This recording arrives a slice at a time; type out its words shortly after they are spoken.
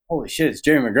holy shit, it's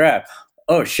Jerry McGrath.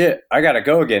 Oh shit, I gotta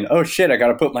go again. Oh shit, I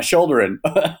gotta put my shoulder in.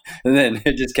 And then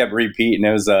it just kept repeating.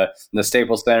 It was the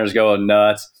Staples Center's going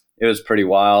nuts. It was pretty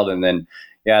wild. And then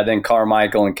then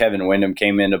Carmichael and Kevin Windham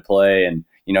came into play, and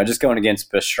just going against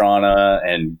Pastrana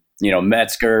and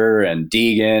Metzger and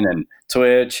Deegan and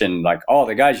Twitch and like all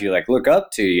the guys you like look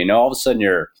up to. All of a sudden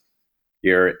you're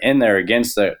in there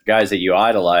against the guys that you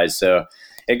idolize. So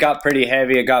it got pretty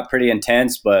heavy. It got pretty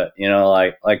intense, but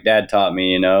like Dad taught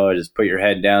me, just put your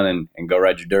head down and go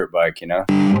ride your dirt bike.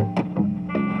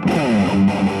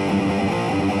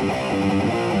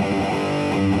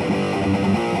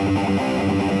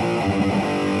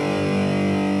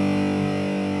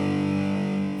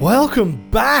 Welcome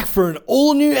back for an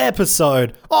all-new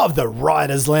episode of the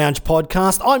Riders Lounge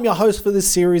podcast. I'm your host for this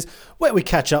series, where we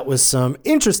catch up with some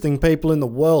interesting people in the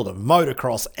world of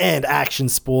motocross and action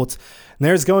sports. And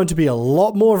there's going to be a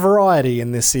lot more variety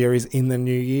in this series in the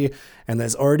new year, and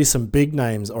there's already some big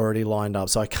names already lined up.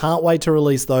 So I can't wait to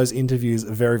release those interviews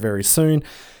very, very soon.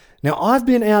 Now, I've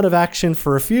been out of action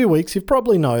for a few weeks, you've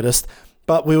probably noticed,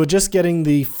 but we were just getting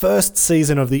the first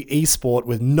season of the eSport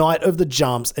with Night of the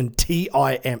Jumps and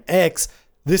TIMX.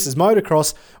 This is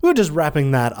motocross. We were just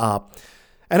wrapping that up.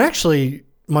 And actually,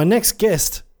 my next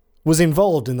guest was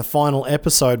involved in the final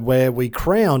episode where we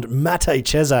crowned Matej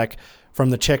Cezak from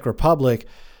the Czech Republic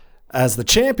as the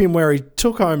champion, where he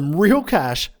took home real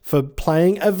cash for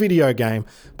playing a video game,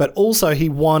 but also he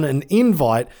won an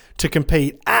invite to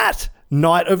compete at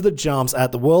Night of the Jumps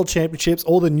at the World Championships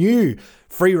or the new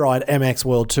Freeride MX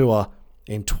World Tour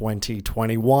in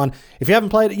 2021. If you haven't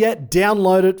played it yet,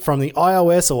 download it from the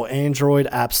iOS or Android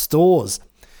app stores.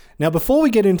 Now, before we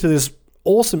get into this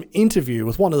awesome interview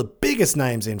with one of the biggest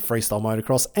names in freestyle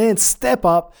motocross and Step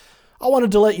Up, I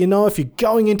wanted to let you know if you're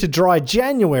going into dry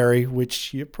January,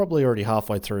 which you're probably already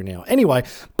halfway through now anyway,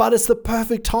 but it's the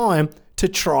perfect time to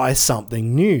try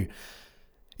something new.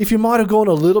 If you might have gone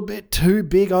a little bit too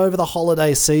big over the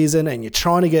holiday season and you're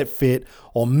trying to get fit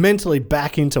or mentally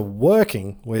back into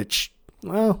working, which,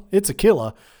 well, it's a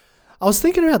killer, I was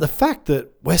thinking about the fact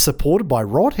that we're supported by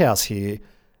Rodhouse here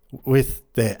with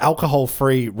their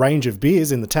alcohol-free range of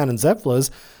beers in the Tannen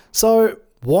Zephlers, so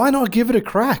why not give it a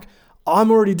crack? I'm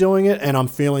already doing it and I'm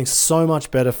feeling so much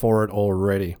better for it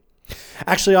already.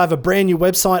 Actually, I have a brand new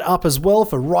website up as well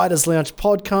for Riders Lounge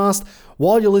Podcast.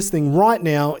 While you're listening right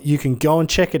now, you can go and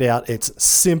check it out. It's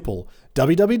simple.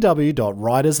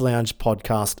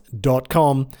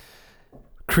 www.ridersloungepodcast.com.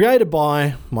 Created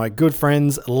by my good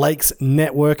friends Lakes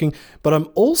Networking, but I'm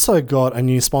also got a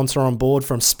new sponsor on board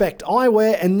from Spect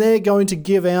Eyewear, and they're going to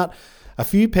give out a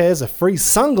few pairs of free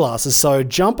sunglasses. So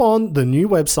jump on the new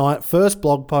website, first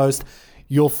blog post.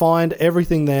 You'll find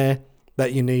everything there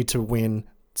that you need to win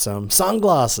some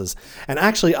sunglasses. And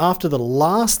actually, after the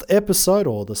last episode,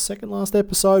 or the second last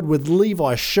episode with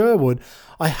Levi Sherwood,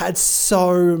 I had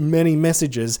so many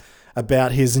messages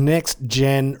about his next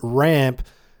gen ramp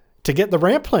to get the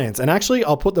ramp plans. And actually,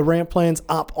 I'll put the ramp plans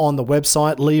up on the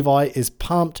website. Levi is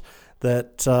pumped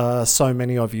that so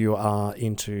many of you are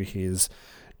into his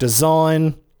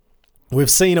design. We've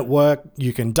seen it work.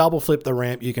 You can double flip the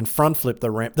ramp. You can front flip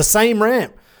the ramp. The same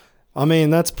ramp. I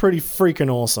mean, that's pretty freaking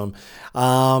awesome.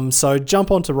 So jump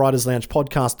onto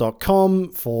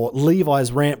ridersloungepodcast.com for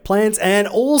Levi's ramp plans and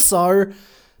also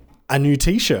a new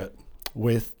t-shirt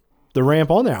with the ramp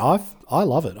on there. I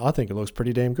love it. I think it looks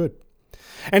pretty damn good.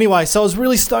 Anyway, so I was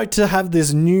really stoked to have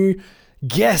this new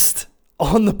guest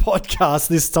on the podcast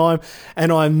this time,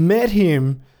 and I met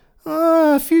him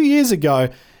a few years ago.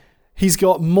 He's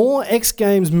got more X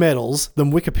Games medals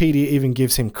than Wikipedia even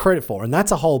gives him credit for, and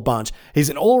that's a whole bunch. He's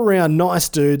an all-around nice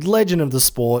dude, legend of the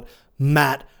sport,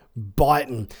 Matt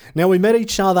Buyten. Now, we met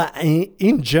each other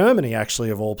in Germany,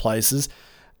 actually, of all places,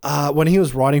 when he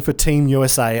was riding for Team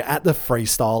USA at the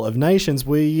Freestyle of Nations.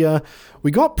 We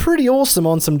got pretty awesome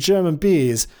on some German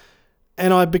beers,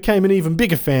 and I became an even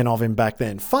bigger fan of him back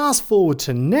then. Fast forward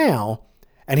to now,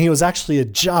 and he was actually a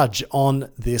judge on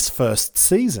this first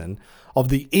season of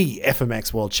the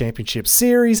EFMX World Championship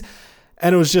Series,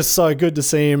 and it was just so good to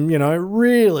see him,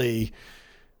 really,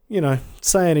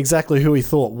 saying exactly who he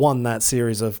thought won that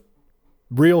series of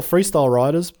real freestyle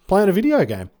riders playing a video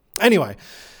game. Anyway,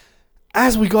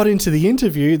 as we got into the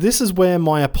interview, this is where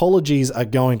my apologies are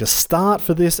going to start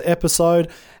for this episode,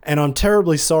 and I'm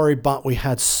terribly sorry, but we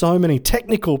had so many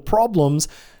technical problems.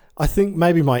 I think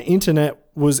maybe my internet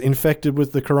was infected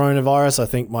with the coronavirus. I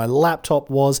think my laptop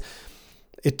was.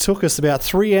 It took us about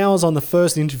 3 hours on the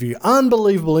first interview.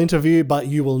 Unbelievable interview, but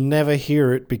you will never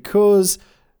hear it because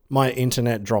my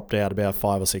internet dropped out about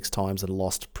 5 or 6 times and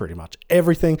lost pretty much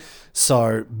everything.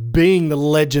 So being the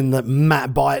legend that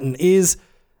Matt Buyten is,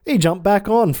 He jumped back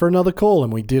on for another call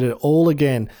and we did it all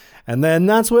again. And then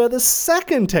that's where the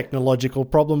second technological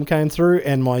problem came through,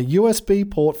 and my USB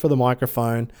port for the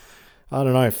microphone, I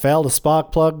don't know, fouled a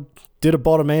spark plug, did a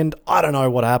bottom end. I don't know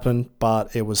what happened,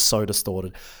 but it was so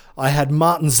distorted. I had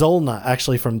Martin Zollner,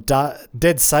 actually from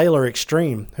Dead Sailor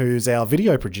Extreme, who's our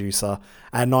video producer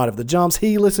at Night of the Jumps.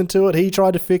 He listened to it. He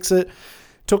tried to fix it.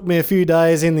 Took me a few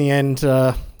days. In the end,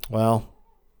 well,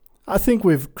 I think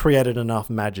we've created enough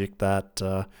magic that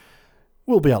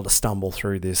we'll be able to stumble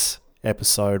through this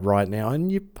episode right now,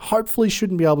 and you hopefully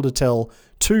shouldn't be able to tell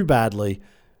too badly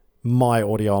my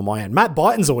audio on my end. Matt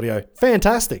Byton's audio,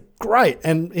 fantastic, great,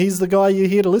 and he's the guy you're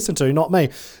here to listen to, not me.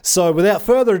 So without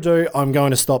further ado, I'm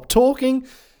going to stop talking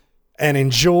and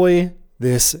enjoy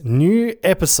this new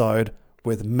episode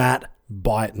with Matt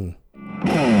Byton.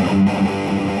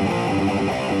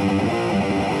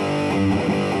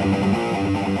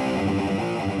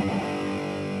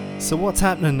 So what's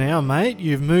happening now, mate?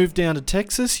 You've moved down to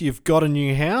Texas. You've got a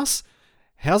new house.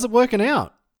 How's it working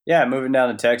out? Yeah, moving down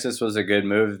to Texas was a good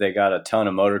move. They got a ton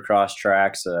of motocross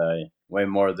tracks, way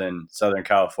more than Southern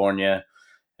California.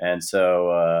 And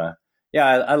so, yeah,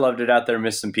 I loved it out there,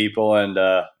 missed some people and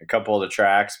a couple of the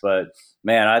tracks. But,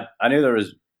 man, I knew there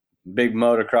was a big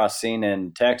motocross scene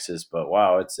in Texas. But,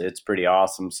 wow, it's pretty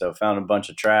awesome. So found a bunch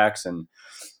of tracks and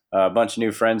a bunch of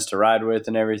new friends to ride with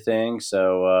and everything.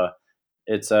 So,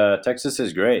 it's Texas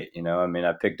is great. You know, I mean,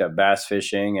 I picked up bass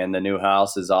fishing and the new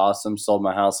house is awesome. Sold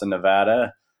my house in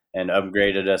Nevada and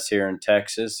upgraded us here in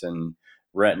Texas and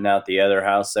renting out the other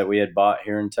house that we had bought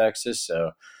here in Texas.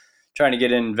 So trying to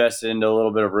get invested into a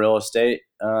little bit of real estate.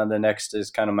 The next is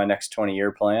kind of my next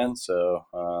 20-year plan. So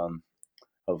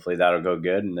hopefully that'll go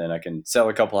good. And then I can sell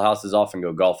a couple of houses off and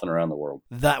go golfing around the world.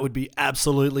 That would be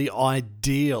absolutely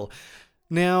ideal.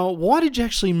 Now, why did you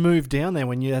actually move down there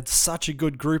when you had such a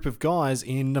good group of guys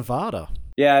in Nevada?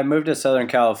 Yeah, I moved to Southern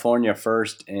California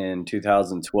first in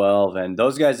 2012, and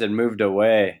those guys had moved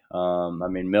away. I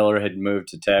mean, Miller had moved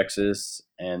to Texas,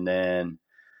 and then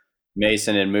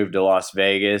Mason had moved to Las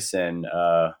Vegas, and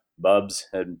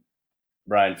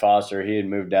Brian Foster, he had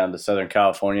moved down to Southern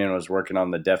California and was working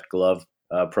on the Deft Glove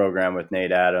program with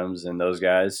Nate Adams and those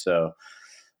guys. So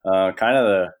I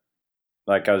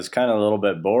was kind of a little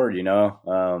bit bored, you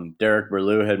know. Derek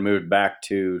Berlew had moved back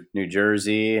to New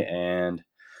Jersey, and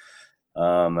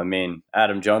I mean,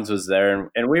 Adam Jones was there,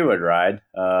 and we would ride.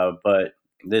 But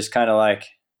this kind of like,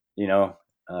 you know,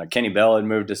 Kenny Bell had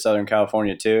moved to Southern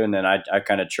California too, and then I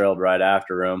kind of trailed right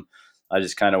after him. I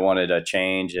just kind of wanted a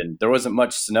change, and there wasn't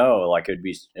much snow. Like it'd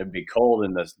be cold,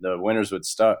 and the winters would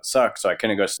suck, so I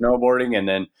couldn't go snowboarding, and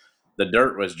then the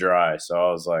dirt was dry. So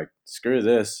I was like, screw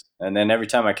this. And then every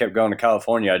time I kept going to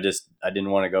California, I didn't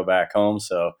want to go back home.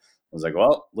 So I was like,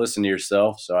 well, listen to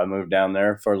yourself. So I moved down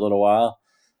there for a little while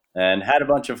and had a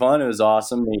bunch of fun. It was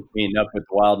awesome meeting up with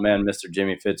the wild man, Mr.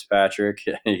 Jimmy Fitzpatrick.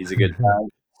 He's a good time.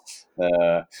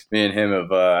 Me and him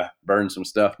have burned some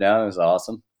stuff down. It was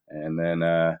awesome. And then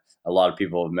a lot of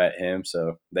people have met him,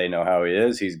 so they know how he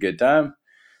is. He's a good time.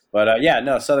 But yeah,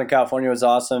 no, Southern California was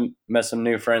awesome. Met some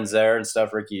new friends there and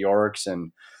stuff, Ricky Yorks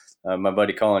and my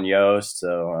buddy Colin Yost.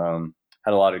 So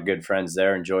had a lot of good friends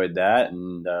there, enjoyed that.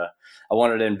 And I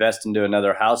wanted to invest into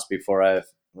another house before I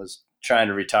was trying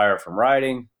to retire from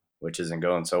riding, which isn't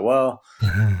going so well.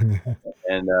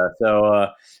 And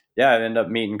yeah, I ended up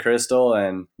meeting Crystal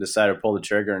and decided to pull the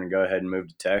trigger and go ahead and move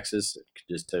to Texas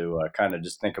just to kind of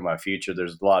just think of my future.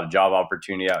 There's a lot of job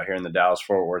opportunity out here in the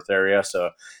Dallas-Fort Worth area. So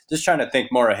just trying to think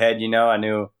more ahead, you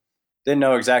know. Didn't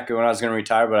know exactly when I was going to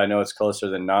retire, but I know it's closer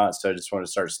than not. So I just want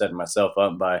to start setting myself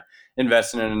up by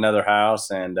investing in another house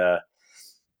and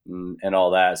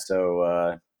all that.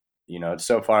 So, you know,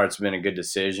 so far it's been a good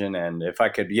decision. And if I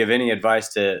could give any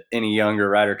advice to any younger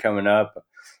rider coming up,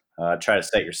 try to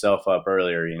set yourself up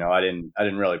earlier. You know, I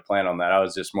didn't really plan on that. I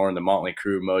was just more in the Motley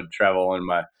Crew mode, travel and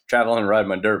ride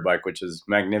my dirt bike, which is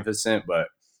magnificent, but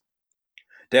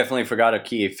definitely forgot a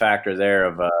key factor there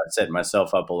of setting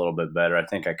myself up a little bit better. I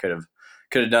think I could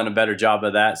have done a better job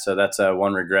of that. So that's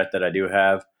one regret that I do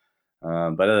have.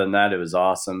 But other than that, it was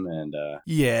awesome. And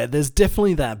yeah, there's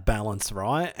definitely that balance,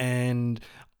 right? And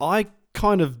I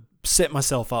kind of set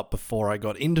myself up before I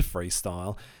got into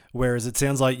freestyle, whereas it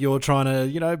sounds like you're trying to,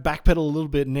 you know, backpedal a little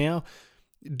bit now.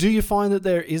 Do you find that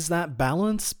there is that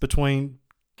balance between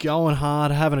going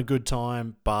hard, having a good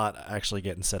time, but actually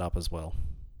getting set up as well?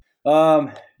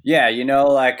 Yeah, you know,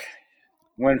 like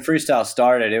when freestyle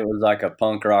started, it was like a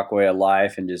punk rock way of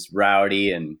life and just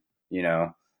rowdy and, you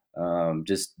know,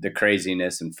 just the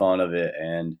craziness and fun of it.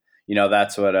 And, you know,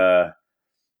 that's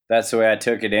that's the way I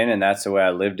took it in, and that's the way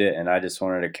I lived it. And I just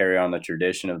wanted to carry on the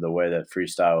tradition of the way that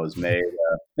freestyle was made.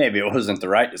 Maybe it wasn't the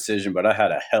right decision, but I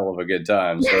had a hell of a good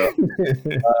time. So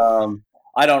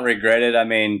I don't regret it. I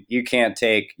mean, you can't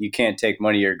take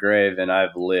money to your grave, and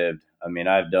I've lived. I mean,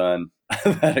 I've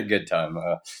had a good time.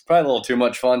 Probably a little too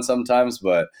much fun sometimes,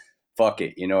 but fuck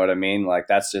it. You know what I mean? Like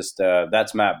that's just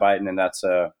that's Matt Buyten, and that's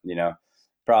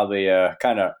probably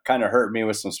kind of hurt me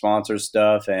with some sponsor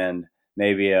stuff and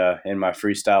maybe in my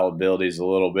freestyle abilities a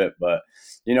little bit. But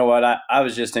you know what? I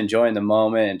was just enjoying the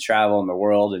moment and traveling the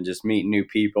world and just meeting new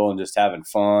people and just having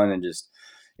fun and just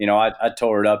I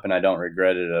tore it up and I don't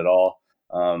regret it at all.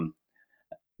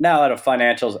 Now at a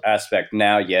financial aspect,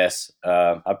 now yes,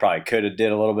 I probably could have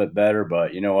did a little bit better,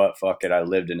 but you know what? Fuck it, I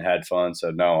lived and had fun,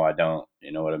 so no, I don't.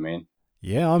 You know what I mean?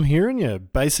 Yeah, I'm hearing you.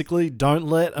 Basically, don't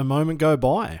let a moment go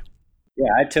by.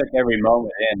 Yeah, I took every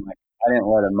moment in. Like I didn't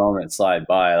let a moment slide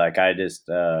by. Like I just,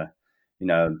 I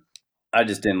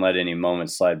just didn't let any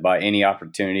moment slide by. Any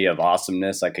opportunity of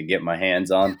awesomeness I could get my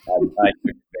hands on, I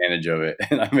took advantage of it,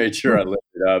 and I made sure I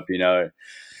lifted up.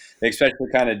 Especially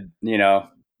kind of,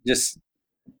 just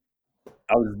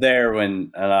I was there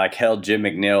when I like held Jim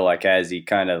McNeil like as he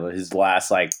kind of his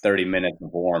last like 30 minutes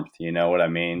of warmth. You know what I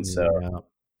mean? So Yeah.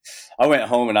 I went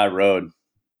home and I rode.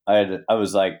 I had to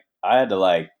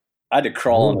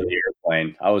crawl into the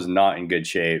airplane. I was not in good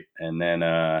shape. And then,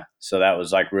 so that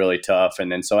was like really tough. And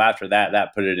then, so after that,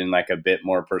 that put it in like a bit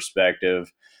more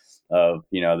perspective of,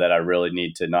 that I really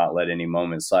need to not let any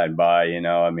moment slide by,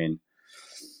 I mean,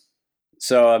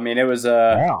 so, I mean, it was,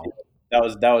 Wow.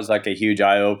 that was like a huge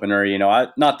eye opener,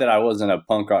 not that I wasn't a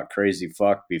punk rock crazy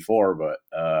fuck before, but,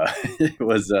 it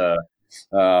was,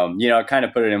 kind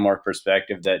of put it in more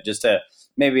perspective that just to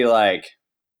maybe like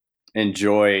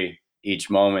enjoy each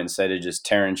moment instead of just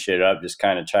tearing shit up, just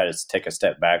kind of try to take a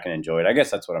step back and enjoy it. I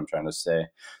guess that's what I'm trying to say.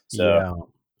 So,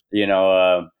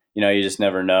 Yeah. you just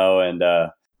never know. And,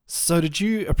 So did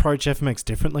you approach FMX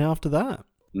differently after that?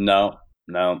 no,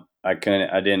 I couldn't,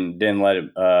 I didn't let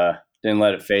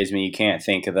it phase me. You can't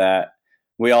think of that.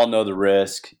 We all know the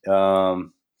risk.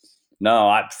 No,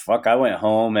 I went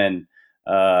home and,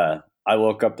 I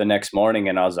woke up the next morning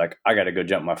and I was like, I got to go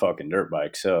jump my fucking dirt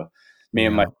bike. So me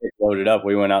and my Yeah. kid loaded up.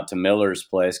 We went out to Miller's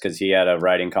place because he had a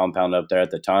riding compound up there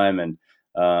at the time. And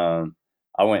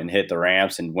I went and hit the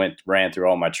ramps and ran through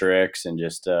all my tricks and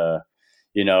just,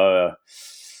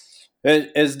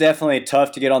 it's definitely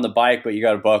tough to get on the bike, but you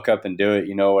got to buck up and do it.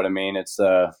 You know what I mean? It's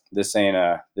this ain't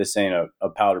a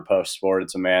powder puff sport.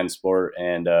 It's a man sport,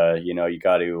 and you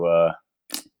got to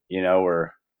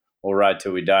we'll ride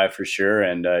till we die for sure.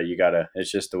 And you gotta.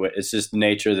 It's just the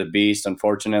nature of the beast,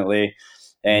 unfortunately,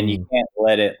 and you can't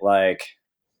let it like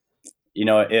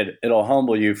it'll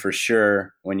humble you for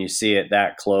sure when you see it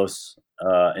that close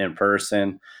in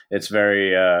person. It's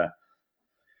very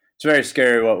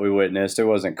scary what we witnessed. It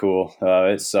wasn't cool.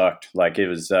 It sucked. Like it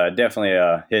was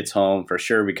definitely hits home for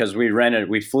sure because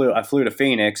I flew to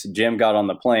Phoenix. Jim got on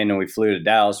the plane and we flew to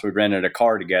Dallas. We rented a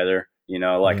car together. I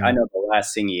know the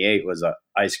last thing he ate was a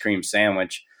ice cream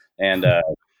sandwich and had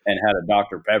a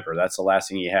Dr. Pepper. That's the last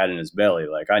thing he had in his belly.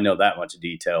 Like I know that much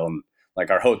detail. And like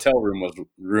our hotel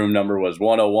room number was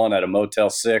 101 at a Motel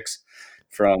 6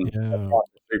 from Yeah. across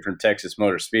the street from Texas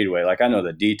Motor Speedway. Like I know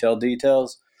the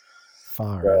details.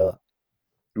 Far So, out.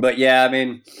 but yeah, I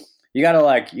mean, you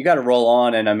gotta roll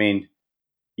on, and I mean,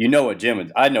 I know what Jim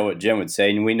would say,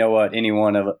 and we know what any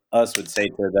one of us would say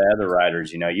to the other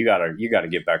riders. You gotta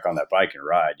get back on that bike and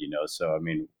ride. So I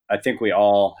mean, I think we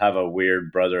all have a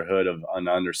weird brotherhood of an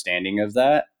understanding of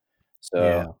that. So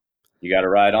Yeah. you got to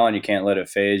ride on. You can't let it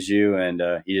phase you, and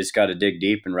you just got to dig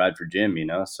deep and ride for Jim.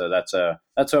 So that's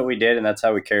what we did, and that's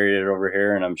how we carried it over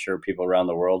here. And I'm sure people around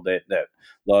the world that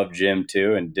love Jim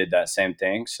too and did that same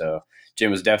thing. So Jim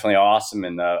was definitely awesome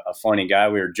and a funny guy.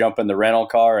 We were jumping the rental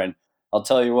car, and I'll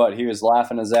tell you what, he was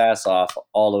laughing his ass off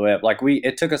all the way up. Like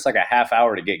it took us like a half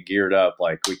hour to get geared up.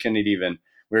 Like we couldn't even.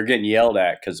 We were getting yelled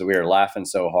at because we were laughing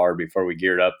so hard before we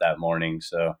geared up that morning.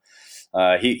 So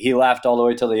he laughed all the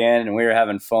way till the end, and we were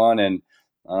having fun. And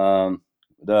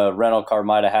the rental car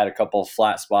might have had a couple of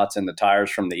flat spots in the tires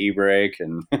from the e-brake,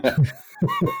 and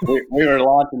we were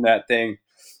launching that thing.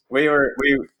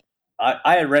 I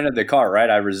had rented the car, right?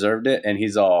 I reserved it, and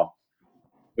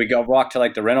we go walk to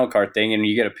like the rental car thing, and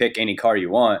you get to pick any car you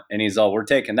want, and he's all, we're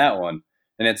taking that one.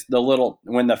 And it's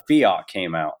when the Fiat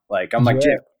came out, like I'm like,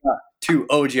 Jim, two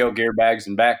OGO gear bags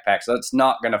and backpacks. That's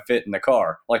not going to fit in the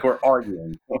car. Like we're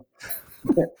arguing.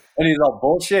 And he's all,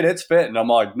 bullshit, it's fitting. I'm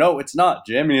like, no, it's not,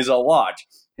 Jim. And he's all, watch.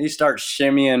 He starts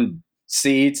shimmying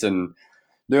seats and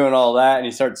doing all that. And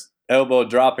he starts elbow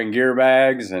dropping gear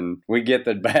bags, and we get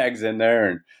the bags in there,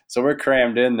 and so we're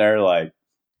crammed in there like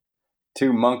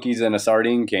two monkeys in a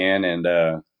sardine can, and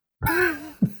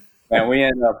we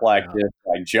ended up like Yeah. just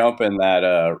like jumping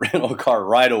that rental car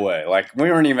right away. Like we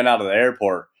weren't even out of the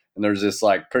airport, and there's this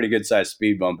like pretty good sized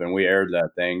speed bump, and we aired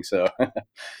that thing. So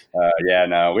yeah,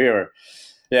 no, we were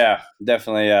yeah,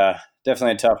 definitely a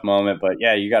tough moment, but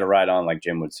yeah, you got to ride on, like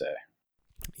Jim would say.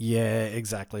 Yeah,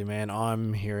 exactly, man.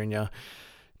 I'm hearing you.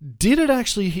 Did it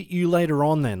actually hit you later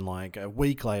on then, like a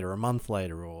week later, a month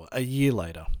later, or a year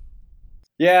later?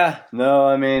 Yeah, no,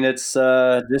 I mean it's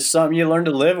just something you learn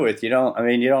to live with. You don't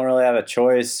really have a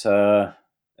choice.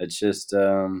 It's just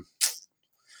you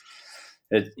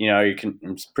can.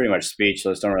 It's pretty much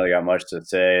speechless. Don't really got much to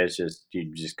say. It's just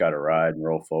you just got to ride and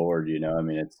roll forward. I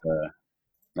mean it's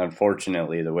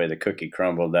unfortunately the way the cookie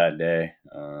crumbled that day.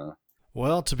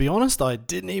 Well, to be honest, I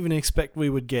didn't even expect we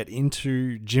would get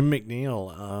into Jim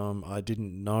McNeil. I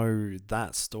didn't know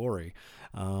that story.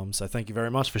 So thank you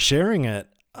very much for sharing it.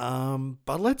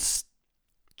 But let's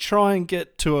try and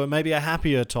get to maybe a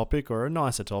happier topic or a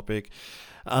nicer topic.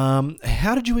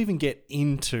 How did you even get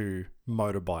into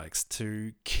motorbikes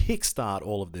to kickstart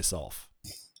all of this off?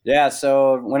 Yeah,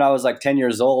 so when I was like 10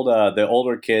 years old, the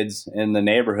older kids in the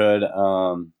neighborhood,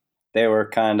 they were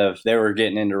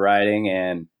getting into riding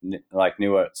and like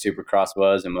knew what Supercross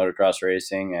was and motocross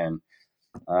racing. And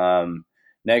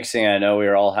next thing I know, we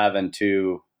were all having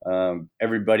to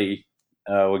everybody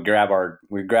we'd grab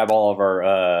all of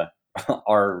our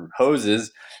our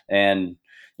hoses, and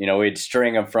we'd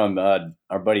string them from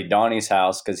our buddy Donnie's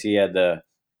house because he had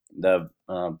the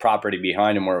property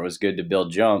behind him where it was good to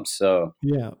build jumps. So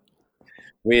Yeah.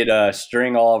 we'd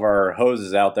string all of our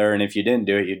hoses out there, and if you didn't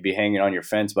do it, you'd be hanging on your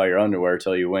fence by your underwear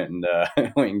till you went and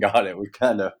went and got it. We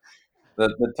kind of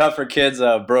the tougher kids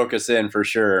broke us in for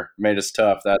sure, made us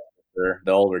tough. That's for sure,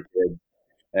 the older kids.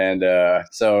 And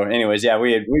so, anyways, yeah,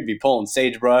 we'd be pulling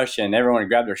sagebrush, and everyone would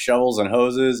grab their shovels and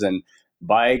hoses and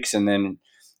bikes, and then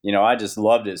I just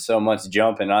loved it so much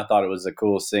jumping. I thought it was the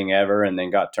coolest thing ever, and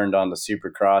then got turned on to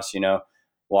Supercross.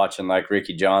 Watching like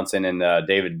Ricky Johnson and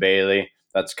David Bailey.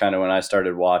 That's kind of when I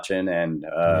started watching, and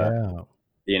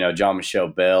Yeah. John Michelle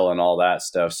Bell and all that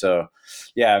stuff. So,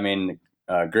 yeah, I mean,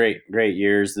 great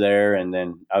years there, and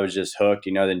then I was just hooked.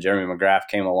 Then Jeremy McGrath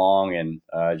came along, and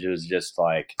it was just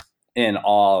like in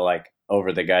awe, like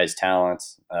over the guy's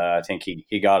talents. I think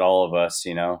he got all of us.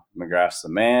 McGrath's the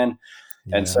man,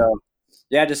 and Yeah. so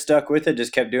yeah, just stuck with it.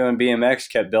 Just kept doing BMX,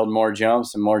 kept building more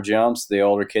jumps and more jumps. The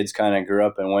older kids kind of grew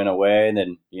up and went away, and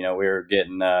then we were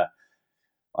getting.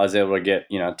 I was able to get,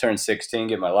 turn 16,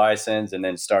 get my license, and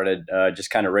then started just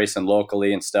kind of racing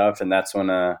locally and stuff. And that's when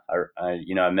I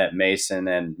met Mason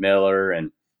and Miller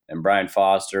and Brian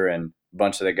Foster and a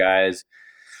bunch of the guys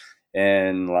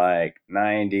in like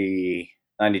 90,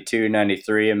 92,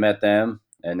 93. I met them,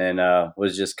 and then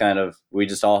was just kind of, we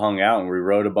just all hung out and we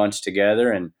rode a bunch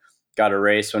together and got to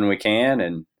race when we can.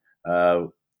 And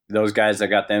those guys, I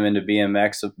got them into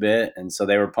BMX a bit, and so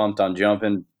they were pumped on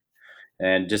jumping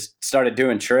and just started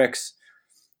doing tricks.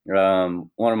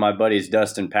 One of my buddies,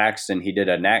 Dustin Paxton, he did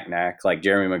a knack like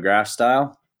Jeremy McGrath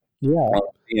style Yeah. on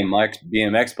a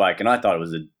BMX bike, and I thought it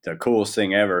was the coolest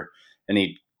thing ever. And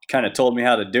he kind of told me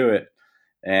how to do it,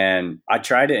 and I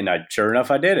tried it, and sure enough,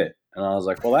 I did it. And I was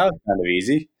like, well, that was kind of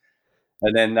easy.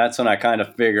 And then that's when I kind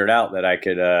of figured out that I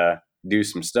could do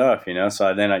some stuff,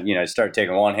 So then I start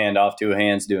taking one hand off, two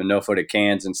hands, doing no-footed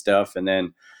cans and stuff, and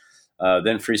then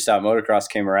freestyle motocross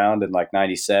came around in like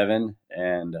 '97,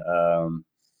 and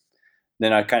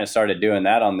then I kind of started doing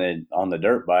that on the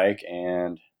dirt bike.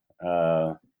 And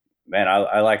man,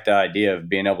 I like the idea of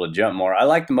being able to jump more. I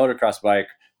like the motocross bike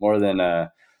more than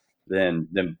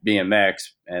BMX,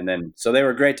 and then so they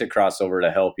were great to cross over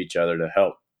to help each other, to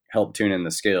help tune in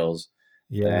the skills.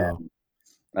 Yeah.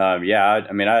 And yeah,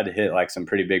 I mean, I had to hit like some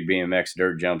pretty big BMX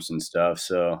dirt jumps and stuff,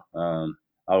 so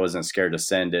I wasn't scared to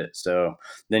send it. So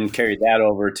then carried that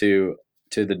over to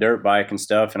the dirt bike and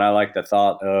stuff, and I like the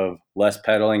thought of less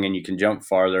pedaling and you can jump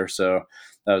farther. So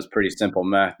that was pretty simple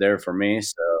math there for me.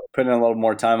 So put in a little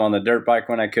more time on the dirt bike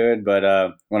when I could,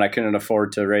 but when I couldn't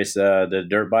afford to race the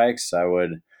dirt bikes, I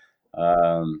would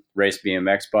race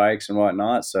BMX bikes and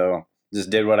whatnot. So just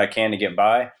did what I can to get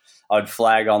by. I would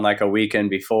flag on like a weekend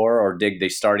before or dig the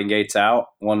starting gates out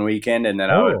one weekend, and then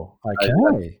Oh,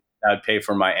 okay. I'd pay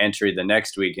for my entry the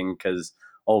next weekend because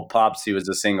old Pops, he was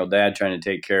a single dad trying to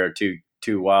take care of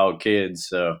two wild kids.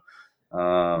 So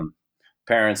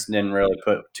parents didn't really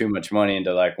put too much money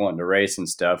into like wanting to race and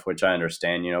stuff, which I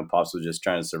understand. Pops was just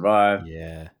trying to survive.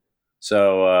 Yeah.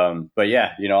 So, but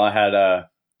yeah, I had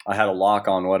I had a lock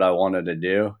on what I wanted to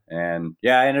do. And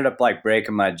yeah, I ended up like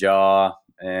breaking my jaw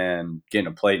and getting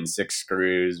a plate and 6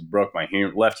 screws, broke my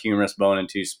left humerus bone in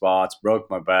 2 spots, broke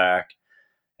my back.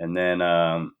 And then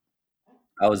I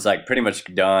was like pretty much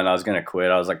done. I was going to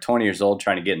quit. I was like 20 years old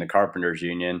trying to get in the carpenters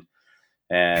union.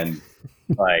 And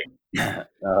like,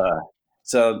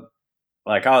 so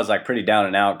like I was like pretty down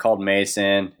and out, called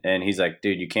Mason and he's like,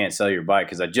 dude, you can't sell your bike.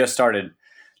 Cause I just started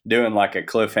doing like a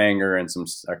cliffhanger and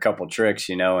a couple tricks,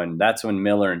 and that's when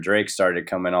Miller and Drake started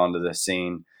coming onto the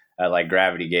scene at like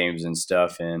Gravity Games and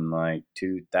stuff in like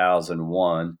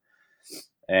 2001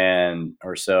 and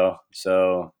or so.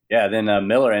 So yeah, then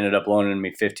Miller ended up loaning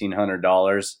me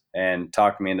 $1,500 and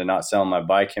talked me into not selling my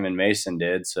bike. Him and Mason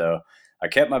did. So I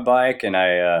kept my bike and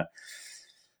I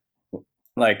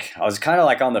was kind of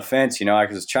like on the fence, I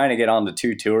was trying to get on the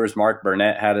 2 tours. Mark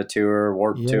Burnett had a tour,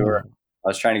 Warped Tour. I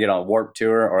was trying to get on a Warped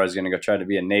Tour, or I was going to go try to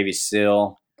be a Navy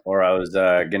SEAL, or I was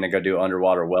going to go do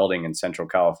underwater welding in Central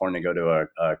California, go to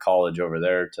a college over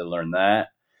there to learn that.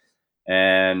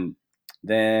 And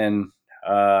then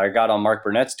I got on Mark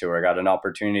Burnett's tour. I got an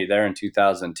opportunity there in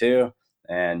 2002.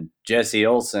 And Jesse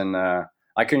Olson, I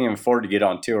couldn't even afford to get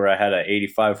on tour. I had an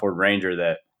 85 Ford Ranger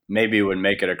that maybe would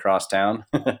make it across town.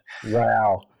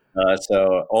 Wow.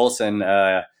 So Olson,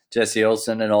 Jesse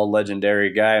Olson, an old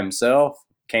legendary guy himself,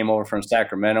 came over from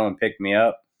Sacramento and picked me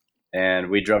up, and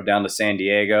we drove down to San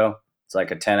Diego. It's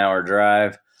like a 10-hour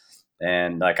drive,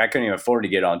 and like I couldn't even afford to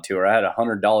get on tour. I had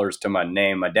 $100 to my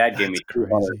name. My dad gave me $200.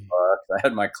 I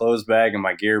had my clothes bag and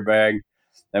my gear bag,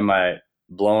 and my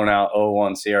blown out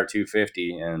 '01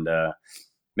 CR250, and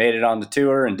made it on the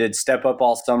tour and did step up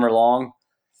all summer long,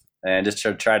 and just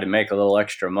tried to make a little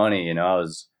extra money. I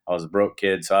was a broke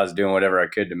kid, so I was doing whatever I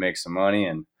could to make some money,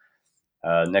 and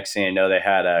next thing you know, they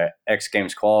had a X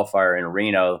Games qualifier in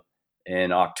Reno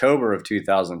in October of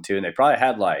 2002, and they probably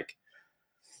had like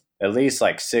at least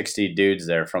like 60 dudes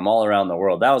there from all around the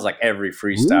world. That was like every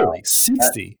freestyle. Really?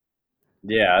 60?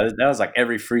 Yeah, that was like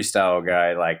every freestyle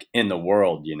guy like in the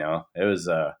world. It was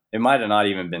it might have not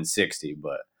even been 60,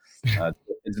 but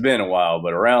it's been a while.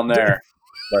 But around there,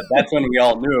 but that's when we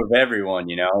all knew of everyone.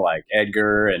 Like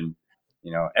Edgar and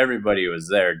everybody was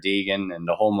there, Deegan and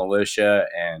the whole militia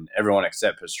and everyone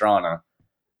except Pastrana.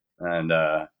 And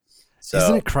so,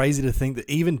 isn't it crazy to think that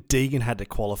even Deegan had to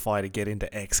qualify to get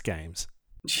into X Games?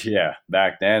 Yeah,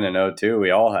 back then in 2002,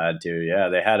 we all had to. Yeah,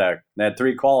 they had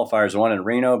 3 qualifiers, one in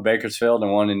Reno, Bakersfield,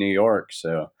 and one in New York.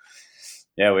 So,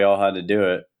 yeah, we all had to do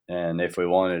it, and if we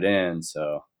wanted in,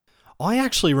 so. I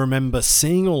actually remember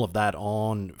seeing all of that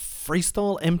on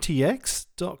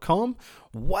freestylemtx.com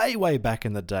way back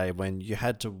in the day when you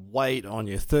had to wait on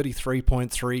your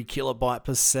 33.3 kilobyte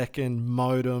per second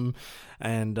modem,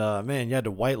 and man, you had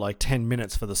to wait like 10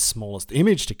 minutes for the smallest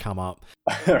image to come up.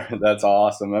 That's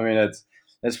awesome. I mean,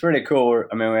 it's pretty cool.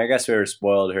 I mean, I guess we were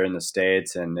spoiled here in the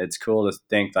States, and it's cool to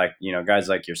think like, guys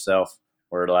like yourself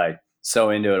were like so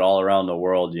into it all around the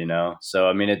world, So,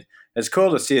 I mean, it's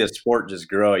cool to see the sport just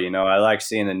grow. I like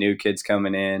seeing the new kids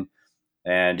coming in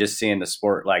and just seeing the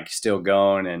sport like still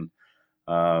going and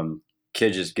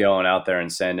kids just going out there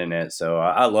and sending it. So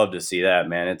I love to see that,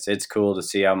 man. It's cool to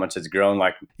see how much it's grown.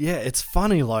 Like, yeah, it's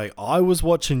funny. Like I was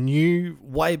watching you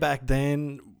way back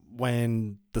then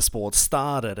when the sport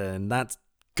started, and that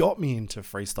got me into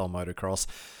freestyle motocross.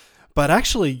 But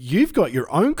actually, you've got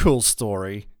your own cool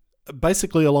story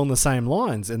basically along the same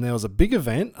lines, and there was a big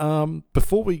event.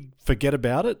 Before we forget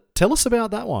about it, tell us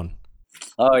about that one.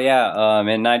 Oh yeah,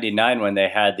 in '99 when they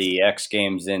had the X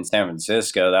Games in San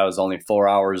Francisco, that was only 4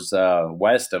 hours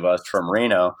west of us from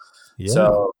Reno. Yeah.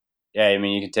 So yeah, I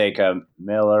mean you can take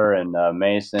Miller and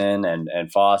Mason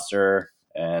and Foster,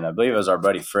 and I believe it was our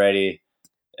buddy Freddie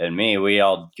and me. We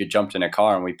all jumped in a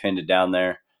car and we pinned it down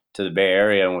there to the Bay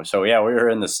Area. And so yeah, we were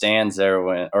in the stands there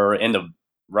or in the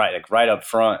right up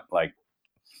front, like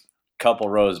a couple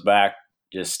rows back,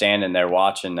 just standing there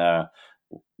watching that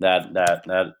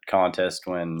contest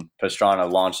when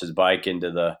Pastrana launched his bike into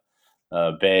the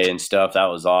bay and stuff. That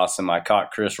was awesome. I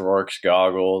caught Chris Rourke's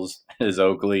goggles, his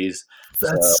Oakleys.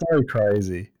 That's so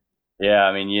crazy. Yeah,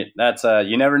 I mean, you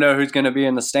never know who's going to be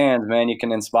in the stands, man. You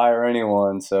can inspire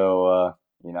anyone. So,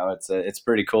 it's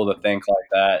pretty cool to think like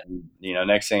that. And,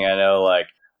 next thing I know, like,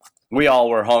 we all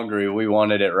were hungry. We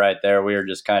wanted it right there. We were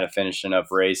just kind of finishing up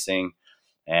racing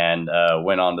and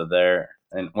went on to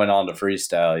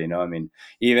freestyle. I mean,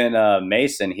 even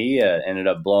Mason, he ended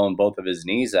up blowing both of his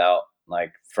knees out,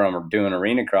 like from doing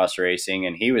arena cross racing,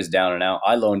 and he was down and out.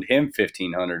 I loaned him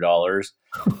 $1,500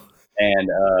 and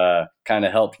kind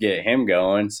of helped get him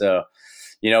going. So,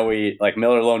 we like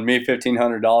Miller loaned me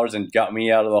 $1,500 and got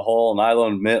me out of the hole, and I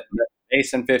loaned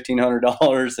Mason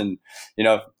 $1,500, and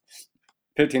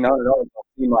 $1,500 don't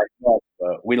seem like much,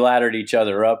 but we laddered each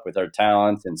other up with our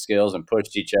talents and skills and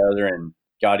pushed each other and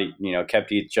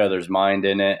kept each other's mind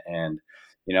in it. And,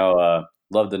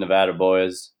 loved the Nevada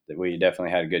boys. That we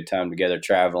definitely had a good time together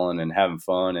traveling and having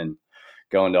fun and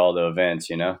going to all the events.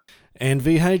 And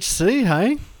VHC,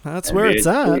 hey, that's And where it's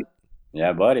at.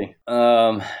 yeah, buddy.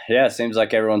 Yeah, it seems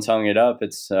like everyone's hung it up.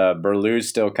 It's Burlew's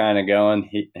still kind of going.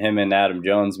 Him and Adam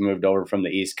Jones moved over from the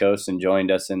East Coast and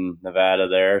joined us in Nevada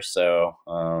there. So,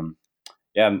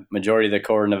 yeah, majority of the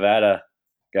core Nevada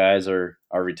guys are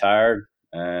retired,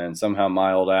 and somehow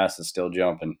my old ass is still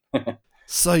jumping.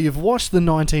 So you've watched the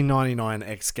 1999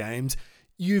 X Games.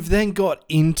 You've then got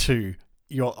into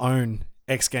your own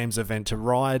X Games event to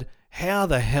ride. How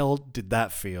the hell did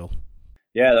that feel?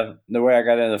 Yeah, the way I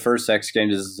got into the first X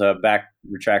Games is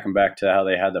we're tracking back to how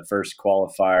they had the first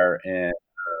qualifier in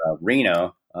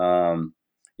Reno.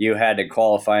 You had to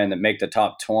qualify and make the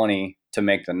top 20 to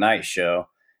make the night show.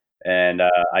 And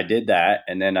I did that.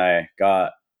 And then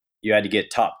you had to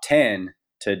get top 10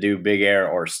 to do big air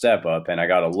or step up. And I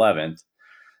got 11th.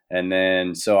 And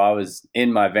then, so I was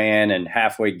in my van and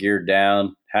halfway geared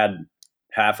down, had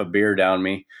half a beer down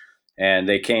me. And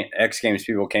X Games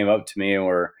people came up to me and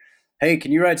were, "Hey,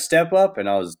 can you ride step up?" And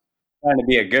I was trying to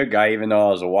be a good guy, even though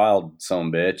I was a wild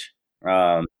son bitch.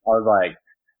 I was like,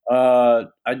 I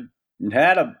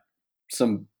had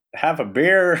some half a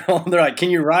beer. They're like,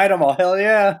 "Can you ride them?" Oh, hell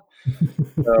yeah.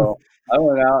 So I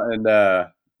went out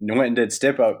and went and did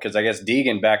step up because I guess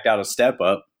Deegan backed out of step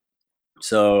up.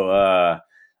 So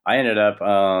I ended up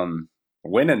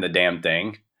winning the damn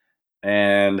thing.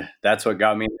 And that's what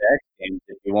got me into X Games.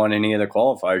 If you won any of the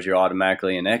qualifiers, you're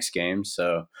automatically in X Games.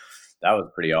 So that was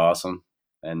pretty awesome.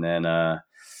 And then,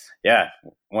 yeah,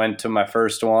 went to my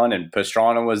first one, and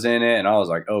Pastrana was in it, and I was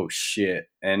like, "Oh shit!"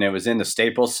 And it was in the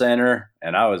Staples Center,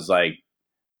 and I was like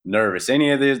nervous.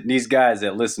 Any of these guys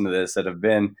that listen to this that have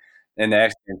been in the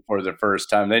X Games for the first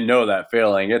time, they know that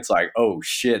feeling. It's like, "Oh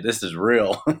shit, this is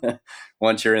real."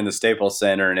 Once you're in the Staples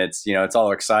Center, and it's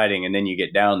all exciting, and then you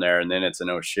get down there, and then it's an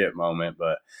oh shit moment.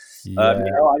 But Yeah.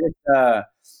 I just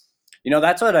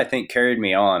that's what I think carried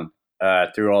me on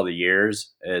through all the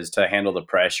years, is to handle the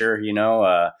pressure.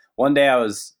 One day I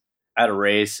was at a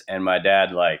race, and my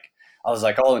dad, I was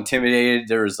like all intimidated.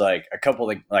 There was like a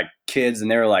couple of like kids, and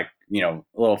they were like,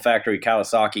 little factory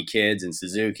Kawasaki kids and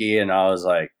Suzuki. And I was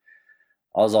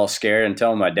all scared and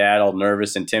telling my dad, all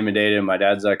nervous, intimidated. And my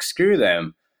dad's like, "Screw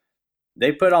them.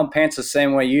 They put on pants the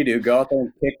same way you do. Go out there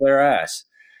and kick their ass."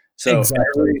 So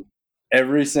Exactly.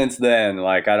 ever since then,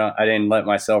 I didn't let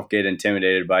myself get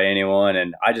intimidated by anyone,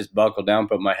 and I just buckled down,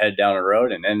 put my head down the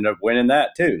road, and ended up winning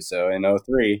that too. So in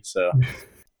 '03, so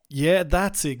Yeah,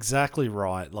 that's exactly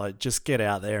right. Like, just get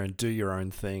out there and do your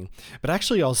own thing. But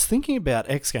actually, I was thinking about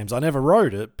X Games. I never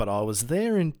rode it, but I was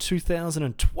there in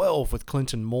 2012 with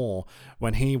Clinton Moore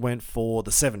when he went for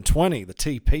the 720, the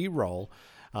TP role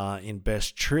in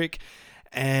Best Trick.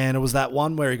 And it was that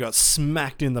one where he got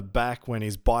smacked in the back when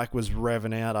his bike was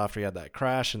revving out after he had that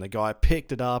crash, and the guy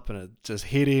picked it up and it just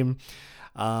hit him.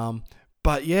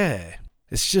 But yeah,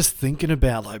 it's just thinking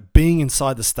about like being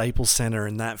inside the Staples Center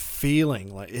and that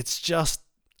feeling. Like, it's just,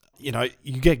 you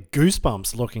get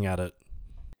goosebumps looking at it.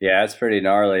 yeah, it's pretty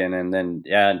gnarly. And then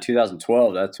yeah, in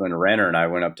 2012, that's when Renner and I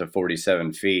went up to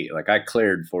 47 feet. Like I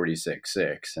cleared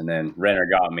 46.6, and then Renner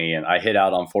got me, and I hit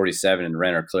out on 47, and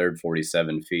Renner cleared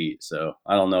 47 feet. So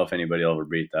I don't know if anybody will ever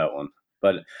beat that one.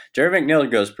 But Jerry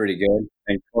McNeil goes pretty good,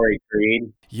 and Corey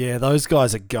Creed. Yeah, those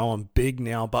guys are going big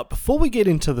now. But before we get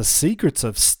into the secrets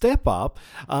of Step Up,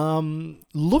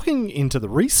 looking into the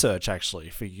research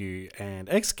actually for you and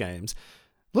X Games,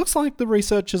 looks like the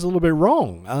research is a little bit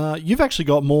wrong. You've actually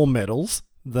got more medals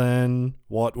than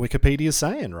what Wikipedia is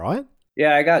saying, right?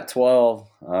 Yeah, I got 12.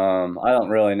 I don't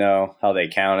really know how they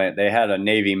count it. They had a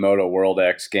Navy Moto World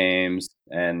X Games,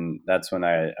 and that's when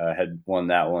I had won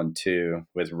that one too,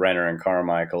 with Renner and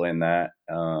Carmichael in that.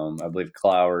 I believe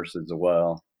Clowers as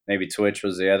well. Maybe Twitch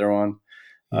was the other one.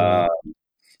 Yeah.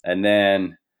 And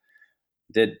then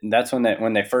that's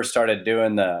when they first started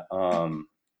doing the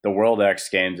World X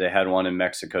Games. They had one in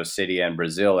Mexico City and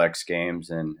Brazil X Games,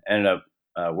 and ended up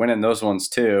winning those ones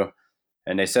too.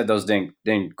 And they said those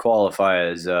didn't qualify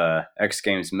as X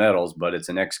Games medals, but it's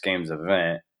an X Games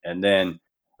event. And then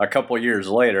a couple years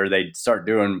later, they start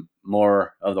doing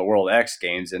more of the World X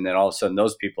Games, and then all of a sudden,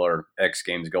 those people are X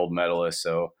Games gold medalists.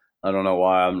 So I don't know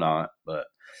why I'm not, but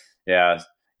yeah,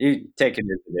 you take it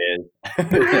as it is.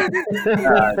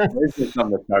 It's just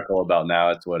something to chuckle about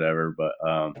now. It's whatever. But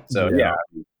so yeah,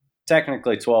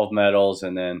 technically 12 medals,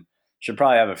 and then should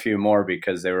probably have a few more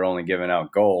because they were only giving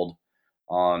out gold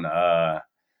on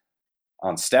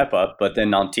on Step Up, but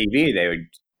then on TV they would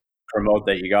promote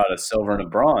that you got a silver and a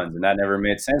bronze, and that never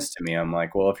made sense to me. I'm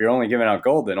like, well, if you're only giving out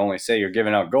gold, then only say you're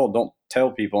giving out gold. Don't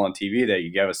tell people on TV that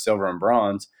you gave a silver and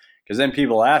bronze, because then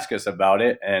people ask us about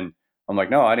it, and I'm like,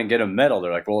 no, I didn't get a medal.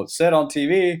 They're like, well, it said on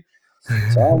TV.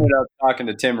 So I ended up talking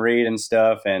to Tim Reed and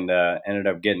stuff, and ended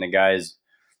up getting the guys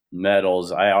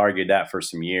medals. I argued that for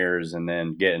some years, and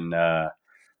then getting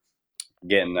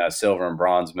silver and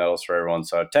bronze medals for everyone.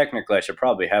 So technically, I should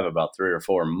probably have about 3 or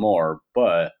 4 more,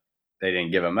 but they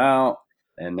didn't give them out.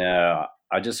 And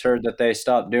I just heard that they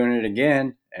stopped doing it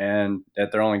again, and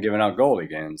that they're only giving out gold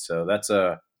again. So it's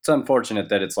unfortunate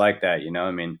that it's like that.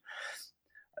 I mean,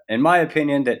 in my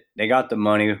opinion, that they got the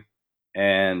money,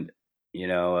 and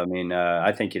I mean,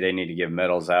 I think they need to give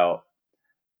medals out,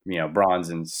 bronze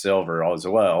and silver as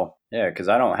well. Yeah, because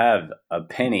I don't have a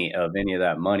penny of any of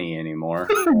that money anymore.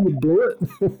 You do it.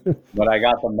 But I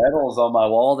got the medals on my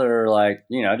wall that are like,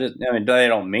 just, I mean, they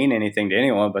don't mean anything to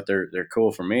anyone, but they're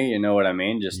cool for me. You know what I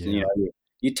mean? Just, Yeah.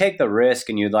 You take the risk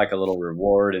and you'd like a little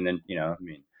reward. And then, I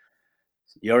mean,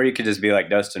 or you could just be like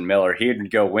Dustin Miller.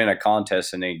 He'd go win a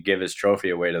contest and then give his trophy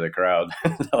away to the crowd.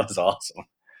 That was awesome.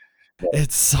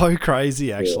 It's so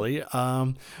crazy, actually.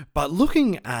 But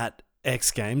looking at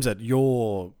X Games, at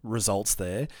your results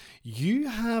there, you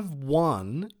have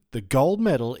won the gold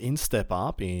medal in Step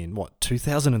Up in,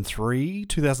 2003,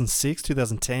 2006,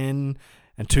 2010,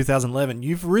 and 2011.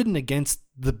 You've ridden against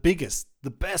the biggest, the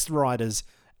best riders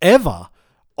ever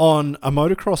on a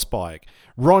motocross bike.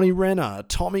 Ronnie Renner,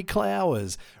 Tommy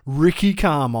Clowers, Ricky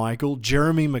Carmichael,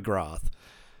 Jeremy McGrath.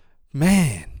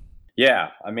 Man. Yeah,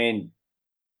 I mean,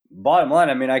 bottom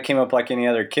line, I mean, I came up like any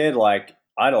other kid, like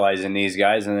idolizing these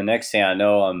guys, and the next thing I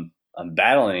know, I'm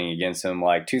battling against them.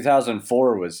 Like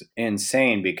 2004 was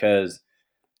insane because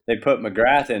they put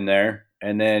McGrath in there,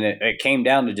 and then it came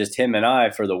down to just him and I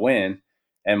for the win,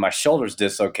 and my shoulder's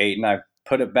dislocating. I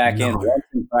put it back in once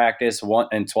in practice, once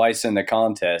and twice in the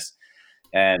contest,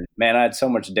 and man, I had so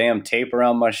much damn tape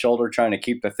around my shoulder trying to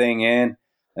keep the thing in.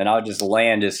 And I would just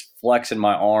land, just flexing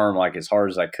my arm like as hard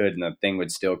as I could, and the thing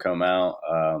would still come out.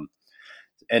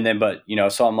 And then, but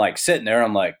so I'm like sitting there,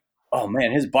 I'm like, oh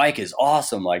man, his bike is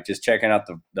awesome. Like just checking out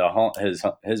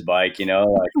his bike, like,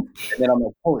 and then I'm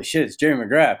like, holy shit, it's Jeremy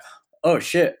McGrath. Oh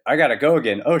shit, I gotta go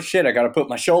again. Oh shit, I gotta put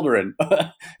my shoulder in.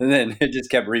 And then it just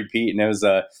kept repeating. It was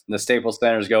the Staples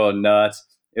Center's going nuts.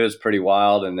 It was pretty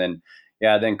wild. And then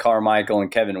then Carmichael and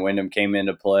Kevin Windham came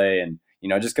into play, and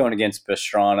just going against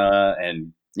Pastrana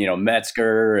and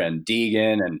Metzger and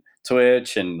Deegan and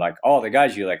Twitch and like all the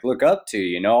guys you like look up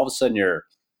to. All of a sudden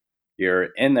you're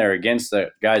in there against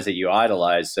the guys that you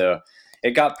idolize. So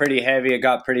it got pretty heavy. It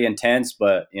got pretty intense,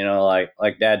 but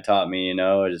like Dad taught me,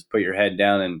 just put your head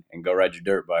down and go ride your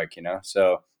dirt bike,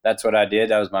 So that's what I did.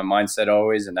 That was my mindset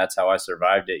always, and that's how I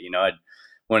survived it. I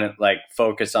wouldn't like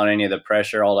focus on any of the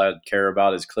pressure. All I care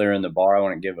about is clearing the bar. I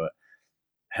wouldn't give a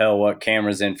hell what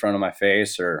camera's in front of my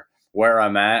face or where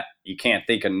I'm at. You can't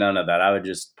think of none of that. I would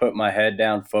just put my head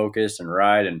down, focus, and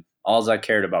ride. And all I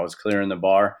cared about was clearing the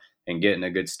bar and getting a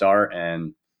good start.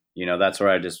 And that's where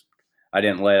I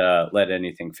didn't let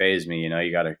anything phase me.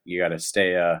 You gotta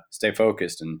stay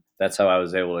focused, and that's how I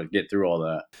was able to get through all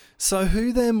that. So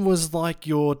who then was like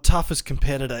your toughest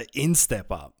competitor in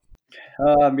Step Up?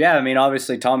 Yeah, I mean,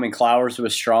 obviously Tommy Clowers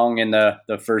was strong in the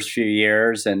first few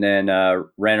years, and then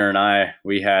Renner and I,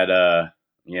 we had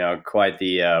quite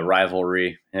the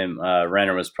rivalry.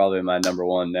 Renner was probably my number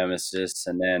one nemesis,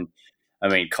 and then I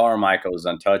mean Carmichael was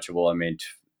untouchable. I mean,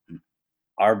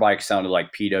 our bike sounded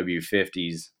like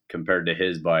PW50s compared to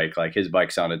his bike. Like his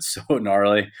bike sounded so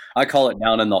gnarly. I call it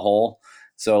down in the hole.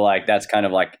 So like that's kind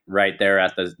of like right there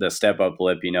at the Step Up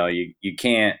lip. You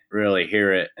can't really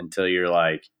hear it until you're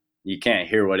like. You can't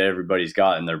hear what everybody's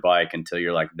got in their bike until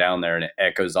you're like down there and it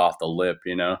echoes off the lip,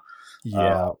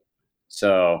 Yeah.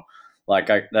 So like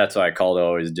that's why I called it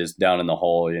always just down in the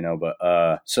hole,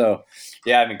 but so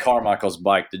yeah, I mean Carmichael's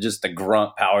bike, just the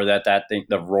grunt power that thing,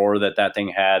 the roar that thing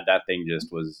had, that thing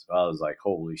just was, I was like,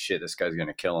 holy shit, this guy's going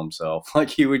to kill himself.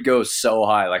 Like he would go so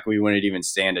high, like we wouldn't even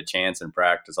stand a chance in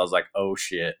practice. I was like, oh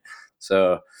shit.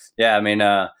 So yeah, I mean,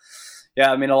 a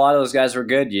lot of those guys were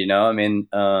good, I mean,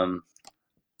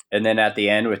 and then at the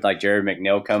end with like Jared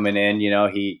McNeil coming in,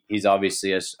 he's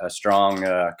obviously a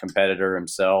strong competitor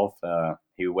himself.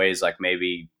 He weighs like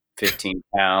maybe 15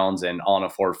 pounds, and on a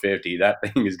 450, that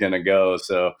thing is going to go.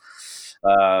 So,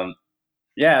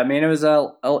 yeah, I mean, it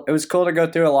was cool to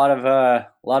go through a lot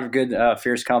of good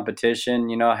fierce competition.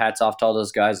 Hats off to all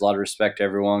those guys. A lot of respect to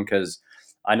everyone, because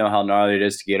I know how gnarly it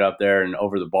is to get up there and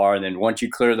over the bar. And then once you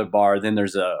clear the bar, then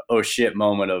there's a oh shit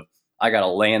moment of I got to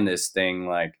land this thing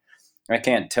like. I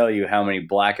can't tell you how many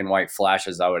black and white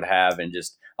flashes I would have, and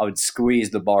just I would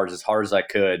squeeze the bars as hard as I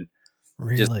could,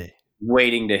 just Really?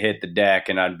 waiting to hit the deck,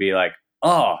 and I'd be like,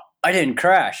 "Oh, I didn't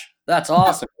crash. That's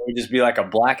awesome." It would just be like a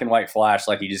black and white flash,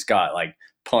 like you just got like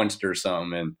punched or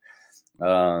something,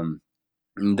 and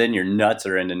then your nuts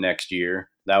are into next year.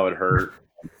 That would hurt.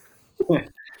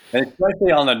 And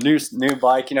especially on a new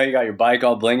bike, you got your bike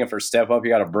all blinging for step up.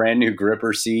 You got a brand new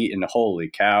gripper seat, and holy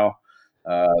cow,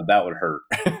 that would hurt.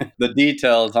 The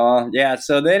details, huh? Yeah.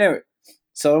 So they don't.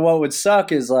 So what would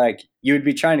suck is like you would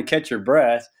be trying to catch your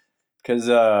breath because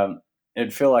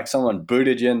it'd feel like someone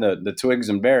booted you in the twigs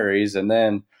and berries, and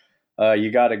then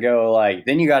you got to go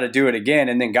then you got to do it again,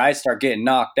 and then guys start getting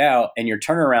knocked out, and your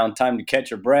turnaround time to catch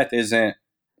your breath isn't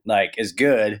like as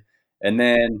good, and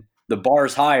then the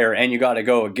bar's higher, and you got to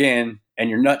go again, and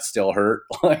your nuts still hurt.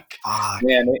 Like, Fuck.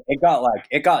 man,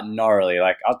 it got gnarly.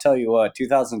 Like, I'll tell you what,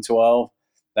 2012,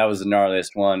 that was the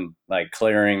gnarliest one. Like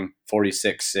clearing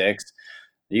 46.6.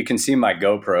 You can see my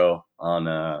GoPro on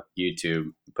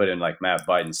YouTube. Put in like Matt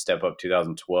Biden step up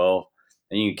 2012,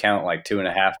 and you can count like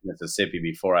 2.5 Mississippi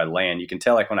before I land. You can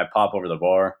tell like when I pop over the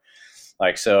bar,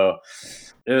 like so.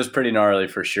 It was pretty gnarly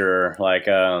for sure. Like,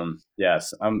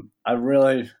 yes, I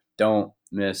really don't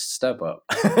miss step up.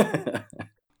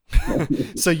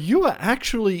 So you are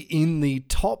actually in the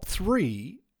top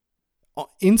 3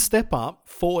 in step up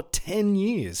for 10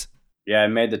 years. Yeah, I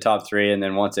made the top 3, and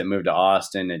then once it moved to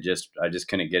Austin, I just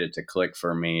couldn't get it to click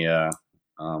for me.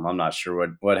 I'm not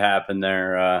sure what happened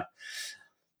there.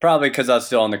 Probably because I was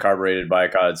still on the carbureted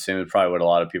bike. I'd assume probably what a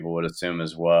lot of people would assume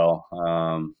as well.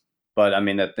 But I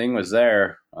mean, that thing was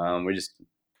there. I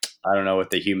don't know, with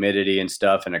the humidity and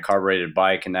stuff, and a carbureted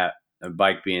bike, and that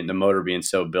the motor being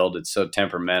so built, it's so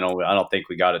temperamental. I don't think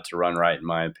we got it to run right, in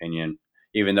my opinion.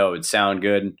 Even though it would sound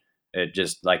good, it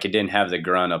just like it didn't have the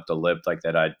grunt up the lip like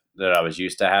that I was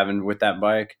used to having with that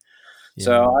bike. Yeah.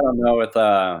 So I don't know, with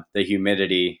the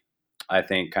humidity, I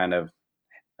think kind of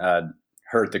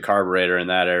hurt the carburetor in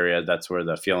that area. That's where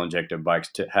the fuel injected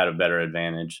bikes had a better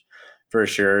advantage for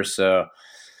sure. So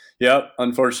yep,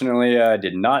 unfortunately, I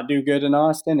did not do good in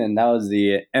Austin, and that was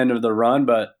the end of the run.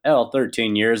 But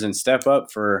 13 years and step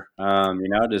up for,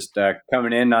 just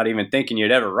coming in, not even thinking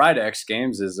you'd ever ride X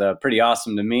Games is pretty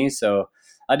awesome to me. So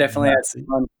I definitely had some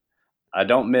fun. I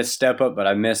don't miss step up, but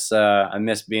I miss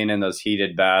being in those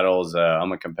heated battles.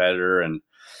 I'm a competitor, and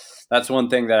that's one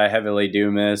thing that I heavily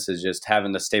do miss is just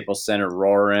having the Staples Center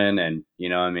roaring. And,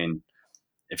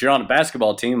 if you're on a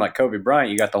basketball team like Kobe Bryant,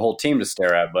 you got the whole team to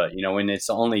stare at. But, when it's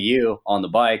only you on the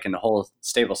bike and the whole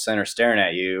Staples Center staring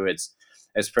at you, it's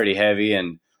pretty heavy.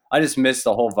 And I just miss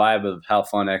the whole vibe of how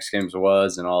fun X Games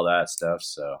was and all that stuff.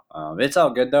 So it's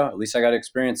all good, though. At least I got to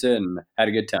experience it and had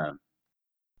a good time.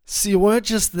 So you weren't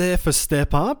just there for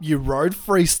step up. You rode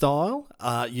freestyle.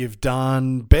 You've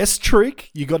done best trick.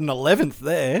 You got an 11th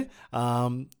there.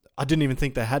 I didn't even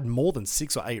think they had more than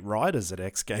 6 or 8 riders at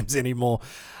X Games anymore.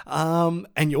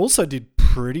 And you also did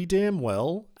pretty damn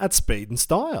well at speed and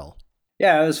style.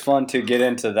 Yeah, it was fun to get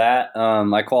into that.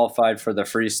 I qualified for the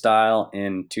freestyle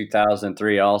in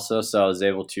 2003 also, so I was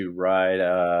able to ride,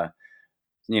 I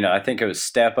think it was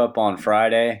step up on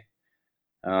Friday.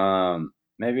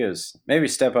 Maybe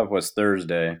step up was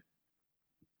Thursday.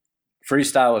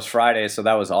 Freestyle was Friday, so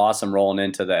that was awesome rolling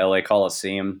into the LA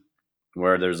Coliseum,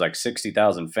 where there's like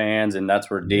 60,000 fans, and that's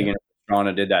where Deegan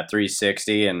Pastrana did that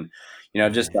 360, and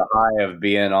just the high of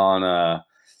being on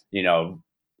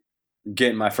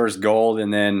getting my first gold,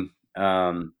 and then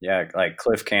like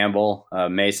Cliff Campbell,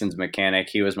 Mason's mechanic,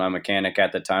 he was my mechanic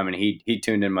at the time, and he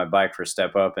tuned in my bike for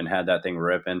step up and had that thing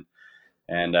ripping,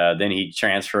 and then he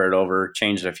transferred it over,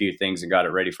 changed a few things, and got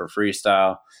it ready for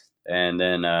freestyle. And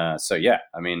then, that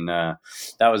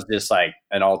was just like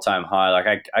an all-time high.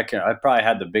 Like I probably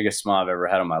had the biggest smile I've ever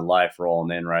had in my life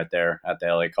rolling in right there at the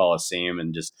LA Coliseum,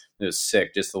 and just, it was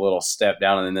sick. Just a little step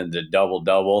down and then the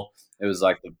double. It was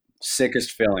like the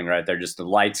sickest feeling right there. Just the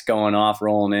lights going off,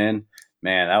 rolling in,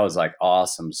 man, that was like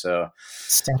awesome. So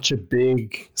such a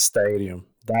big stadium.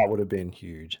 That would have been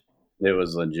huge. It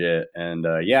was legit. And,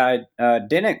 I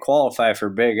didn't qualify for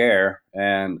Big Air,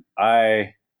 and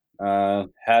I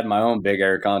had my own Big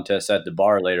Air contest at the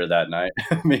bar later that night,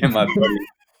 me and my buddy,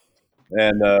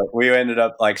 and we ended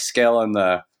up like scaling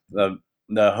the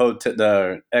hotel,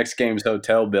 the X Games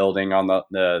hotel building on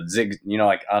the zig,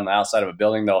 like on the outside of a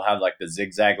building, they'll have like the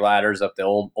zigzag ladders up the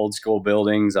old school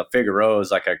buildings. Figueroa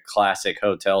is like a classic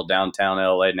hotel downtown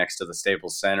LA next to the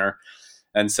Staples Center.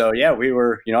 And so, yeah, we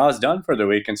were, I was done for the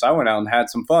weekend, so I went out and had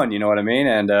some fun, you know what I mean?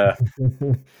 And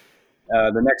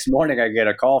the next morning I get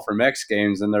a call from X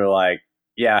Games, and they're like,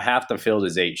 yeah, half the field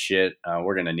is ate shit.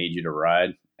 We're going to need you to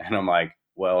ride. And I'm like,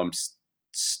 well,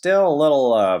 still a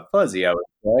little fuzzy, I would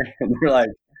say. And they're like,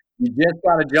 you just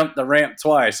got to jump the ramp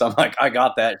twice. I'm like, I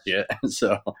got that shit.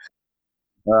 So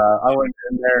I went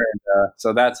in there, and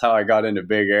so that's how I got into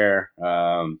big air.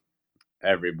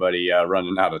 Everybody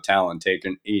running out of talent,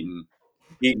 eating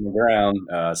the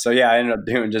ground. So yeah, I ended up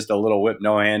doing just a little whip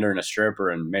no hander and a stripper,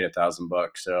 and made $1,000.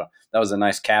 So that was a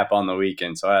nice cap on the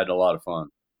weekend. So I had a lot of fun.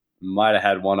 Might have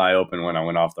had one eye open when I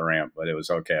went off the ramp, but it was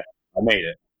okay. I made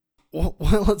it.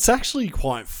 Well, it's actually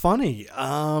quite funny.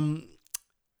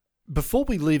 Before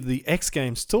we leave the X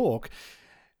Games talk,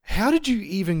 how did you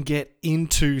even get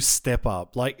into Step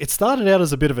Up? Like, it started out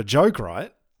as a bit of a joke,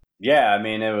 right? Yeah, I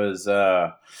mean, it was.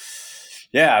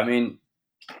 Yeah, I mean,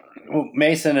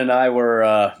 Mason and I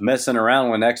were messing around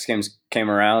when X Games came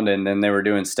around, and then they were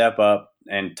doing Step Up,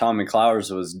 and Tommy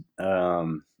Clowers was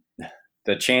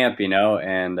the champ,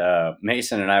 and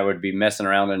Mason and I would be messing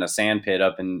around in a sand pit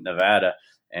up in Nevada,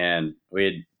 and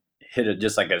we'd hit it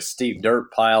just like a steep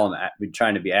dirt pile, and we'd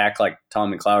trying to act like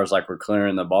Tommy Clowers, like we're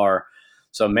clearing the bar.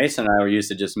 So Mason and I were used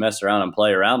to just mess around and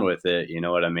play around with it, you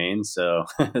know what I mean? So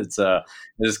it's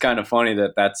kind of funny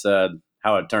that that's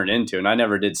how it turned into. And I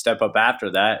never did Step Up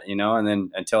after that, and then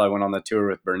until I went on the tour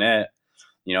with Burnett,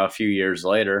 a few years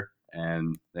later,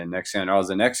 and then next thing I was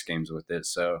in X Games with it.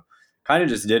 So kind of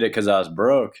just did it because I was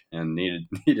broke and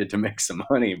needed to make some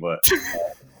money, but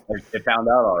it found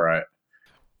out all right.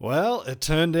 Well, it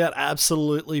turned out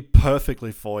absolutely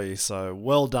perfectly for you, so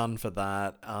well done for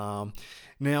that.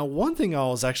 Now, one thing I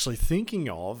was actually thinking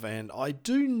of, and I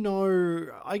do know,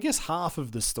 I guess, half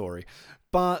of the story,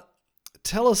 but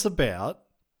tell us about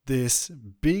this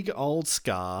big old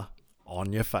scar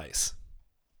on your face.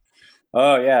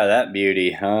 Oh yeah, that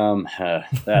beauty.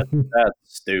 That's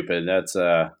stupid. That's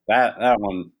that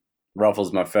one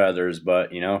ruffles my feathers,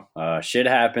 but shit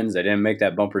happens. They didn't make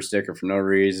that bumper sticker for no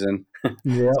reason.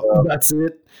 Yeah, So that's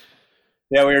it.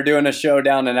 yeah, we were doing a show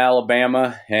down in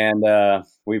Alabama, and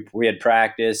we had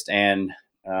practiced, and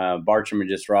Bartram had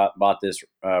just bought this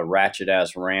ratchet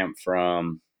ass ramp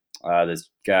from this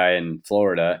guy in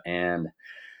Florida, and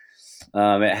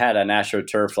it had an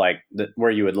AstroTurf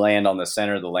where you would land on the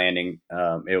center of the landing.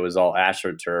 It was all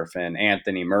AstroTurf, and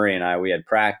Anthony Murray and we had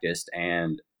practiced,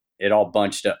 and it all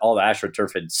bunched up. All the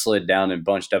AstroTurf had slid down and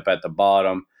bunched up at the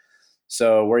bottom.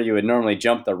 So where you would normally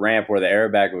jump the ramp where the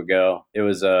airbag would go, it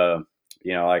was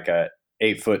like a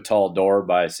 8 foot tall door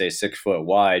by say 6 foot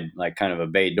wide, like kind of a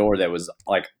bay door that was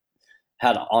like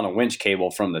had on a winch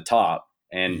cable from the top,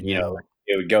 and Yeah.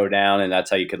 it would go down, and that's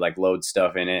how you could like load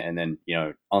stuff in it, and then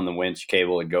on the winch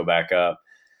cable it'd go back up.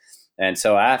 And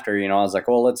so after I was like,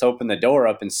 well, let's open the door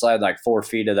up and slide like 4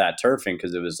 feet of that turfing,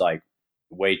 because it was like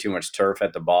way too much turf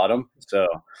at the bottom. So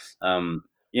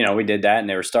we did that, and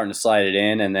they were starting to slide it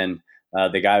in, and then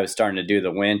the guy was starting to do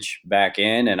the winch back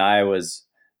in, and I was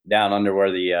down under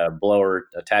where the blower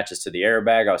attaches to the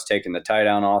airbag. I was taking the tie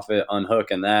down off it,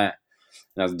 unhooking that,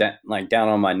 and I was down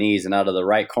on my knees, and out of the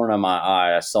right corner of my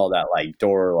eye, I saw that like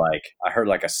door, like I heard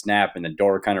like a snap, and the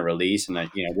door kind of released, and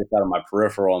just out of my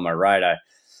peripheral on my right,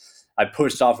 I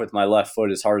pushed off with my left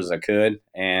foot as hard as I could,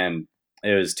 and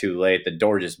it was too late. The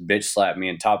door just bitch slapped me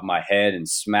on top of my head and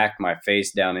smacked my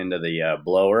face down into the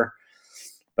blower.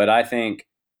 But I think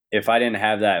if I didn't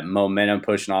have that momentum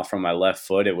pushing off from my left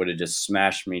foot, it would have just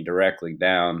smashed me directly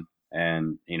down,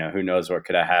 and who knows what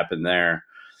could have happened there.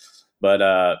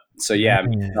 But so yeah, I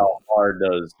mean, how hard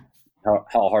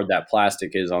that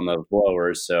plastic is on those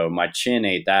blowers. So my chin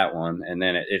ate that one, and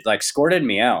then it like squirted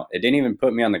me out. It didn't even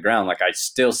put me on the ground. Like I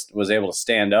still was able to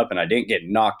stand up, and I didn't get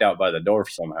knocked out by the door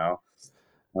somehow.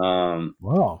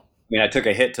 Wow. I mean, I took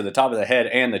a hit to the top of the head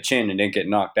and the chin and didn't get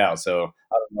knocked out. So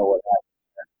I don't know what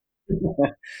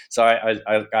happened. So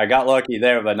I got lucky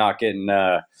there by not getting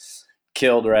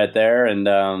killed right there.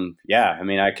 And yeah, I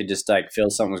mean, I could just like feel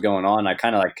something was going on. I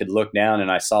kind of like could look down, and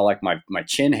I saw like my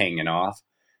chin hanging off.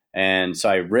 And so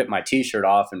I ripped my t-shirt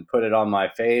off and put it on my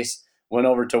face, went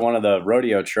over to one of the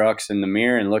rodeo trucks in the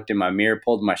mirror and looked in my mirror,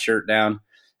 pulled my shirt down,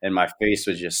 and my face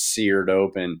was just seared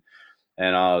open.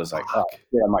 And I was like, oh,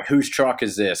 yeah. I'm like, whose truck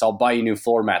is this? I'll buy you new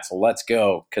floor mats. So let's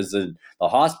go. Because the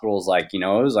hospital's like, it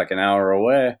was like an hour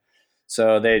away.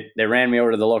 So they ran me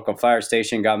over to the local fire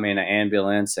station, got me in an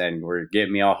ambulance, and were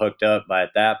getting me all hooked up. But at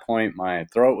that point, my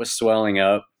throat was swelling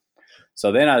up.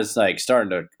 So then I was like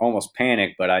starting to almost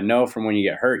panic. But I know from when you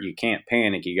get hurt, you can't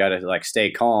panic. You got to like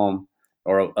stay calm,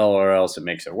 or else it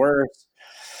makes it worse.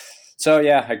 So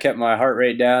yeah, I kept my heart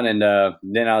rate down, and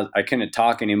then I couldn't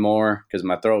talk anymore because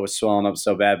my throat was swelling up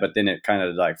so bad. But then it kind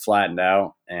of like flattened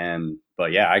out,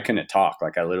 but yeah, I couldn't talk.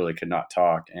 Like I literally could not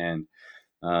talk, and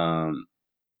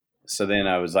so then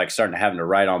I was like starting to having to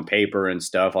write on paper and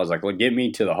stuff. I was like, well, get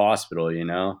me to the hospital,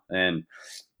 and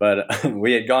but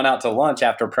we had gone out to lunch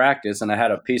after practice, and I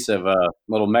had a piece of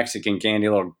little Mexican candy,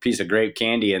 a little piece of grape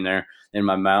candy in there in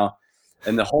my mouth.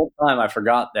 And the whole time I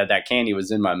forgot that candy was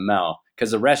in my mouth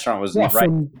because the restaurant was What,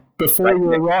 from before right you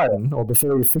were next. riding or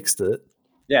before you fixed it?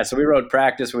 Yeah, so we rode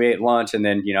practice, we ate lunch, and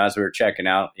then, as we were checking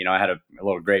out, I had a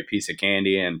little great piece of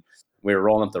candy, and we were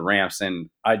rolling up the ramps, and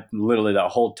I literally the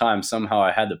whole time somehow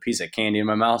I had the piece of candy in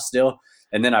my mouth still,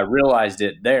 and then I realized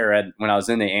it there when I was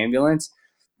in the ambulance,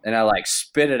 and I like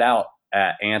spit it out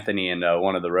at Anthony and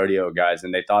one of the rodeo guys,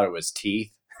 and they thought it was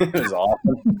teeth. It was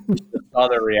awesome. Saw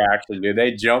their reaction, dude.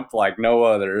 They jumped like no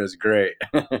other. It was great.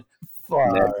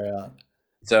 Far out.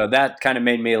 So that kind of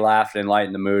made me laugh and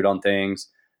lighten the mood on things.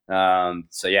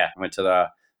 So yeah, I went to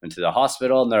the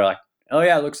hospital, and they're like, "Oh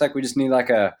yeah, it looks like we just need like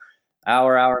a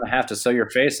hour and a half to sew your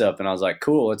face up." And I was like,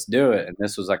 "Cool, let's do it." And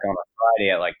this was like on a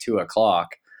Friday at like 2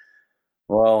 o'clock.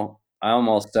 Well, I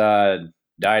almost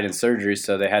died in surgery,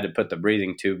 so they had to put the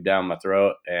breathing tube down my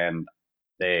throat, and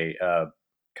they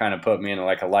kind of put me in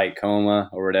like a light coma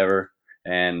or whatever,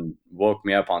 and woke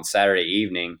me up on Saturday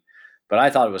evening. But I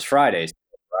thought it was Friday,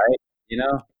 right? You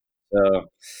know, so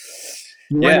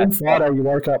You went yeah, in Friday, you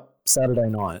woke up Saturday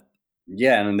night.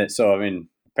 yeah, and so I mean,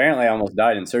 apparently I almost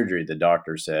died in surgery. The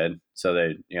doctor said so.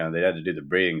 They had to do the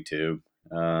breathing tube.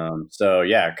 So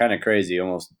yeah, kind of crazy.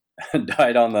 Almost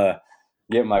died on the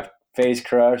get my face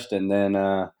crushed, and then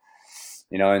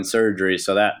in surgery.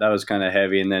 So that was kind of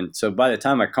heavy. And then so by the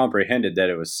time I comprehended that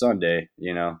it was Sunday,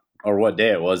 or what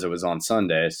day it was on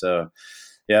Sunday. So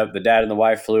yeah, the dad and the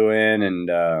wife flew in, and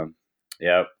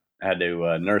yeah, I had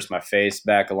to nurse my face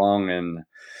back along, and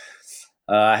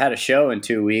I had a show in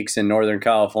 2 weeks in Northern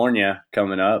California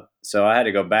coming up, so I had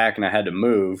to go back, and I had to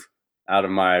move out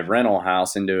of my rental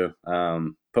house into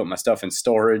put my stuff in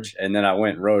storage, and then I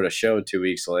went and rode a show 2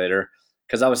 weeks later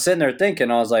because I was sitting there thinking,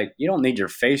 I was like, you don't need your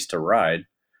face to ride.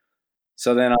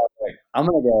 So then I was like, I'm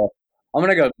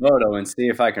gonna go moto and see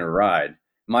if I can ride.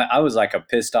 I was like a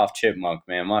pissed off chipmunk,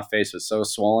 man. My face was so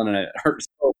swollen, and it hurt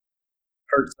so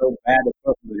bad to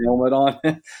put the helmet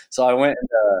on. So I went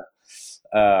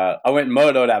and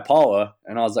motoed at Paula,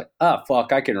 and I was like, "Ah,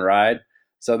 fuck, I can ride."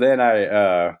 So then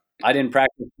I didn't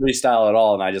practice freestyle at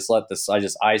all, and I just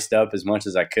iced up as much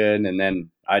as I could, and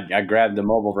then I grabbed the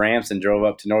mobile ramps and drove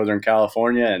up to Northern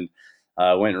California, and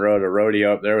went and rode a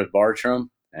rodeo up there with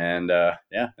Bartram, and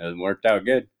yeah, it worked out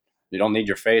good. You don't need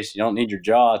your face, you don't need your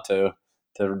jaw to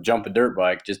jump a dirt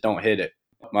bike. Just don't hit it.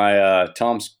 My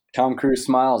Tom Cruise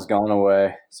smile's gone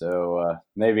away, so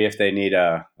maybe if they need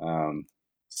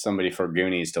somebody for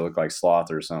Goonies to look like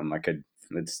Sloth or something, I could.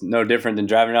 It's no different than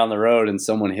driving down the road and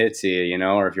someone hits you,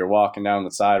 or if you're walking down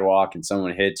the sidewalk and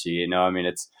someone hits you, I mean,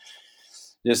 it's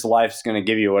just life's going to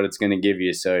give you what it's going to give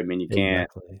you. So, I mean, you can't,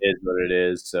 Exactly. it is what it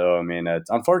is. So, I mean, it's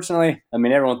unfortunately, I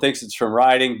mean, everyone thinks it's from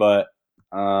riding, but,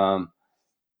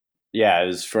 yeah, it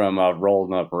was from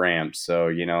rolling up ramps.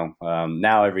 So,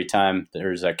 now every time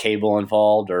there's a cable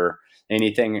involved or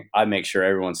anything, I make sure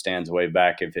everyone stands way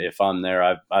back. If I'm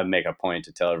there, I make a point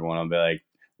to tell everyone, I'll be like,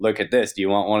 look at this. Do you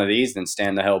want one of these? Then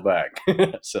stand the hell back.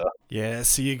 So, Yeah,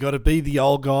 so you got to be the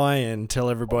old guy and tell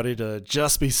everybody to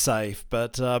just be safe.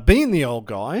 But being the old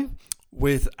guy,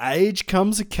 with age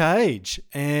comes a cage,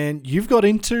 and you've got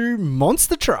into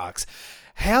monster trucks.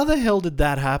 How the hell did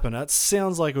that happen? That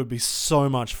sounds like it would be so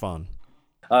much fun.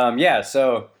 yeah.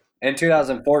 So in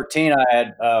 2014,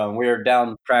 we were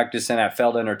down practicing at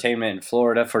Feld Entertainment in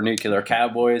Florida for Nuclear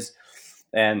Cowboys,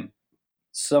 and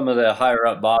some of the higher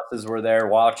up bosses were there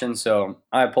watching. So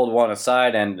I pulled one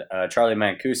aside and Charlie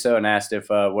Mancuso and asked if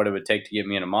what it would take to get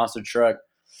me in a monster truck,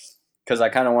 because I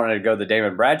kind of wanted to go the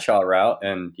Damon Bradshaw route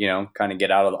and kind of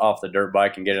get off the dirt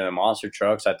bike and get in a monster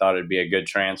truck. So I thought it'd be a good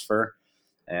transfer,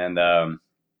 and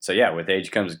so yeah, with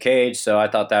age comes a cage. So I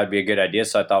thought that would be a good idea.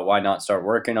 So I thought, why not start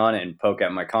working on it and poke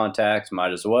at my contacts?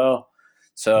 Might as well.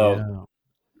 So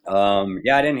Yeah.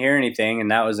 yeah, I didn't hear anything, and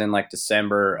that was in like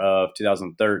December of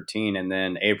 2013, and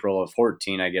then April of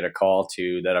 14, I get a call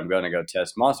that I'm going to go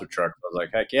test monster truck. I was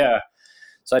like, heck yeah!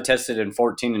 So I tested in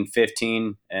 14 and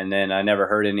 15, and then I never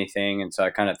heard anything, and so I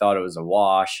kind of thought it was a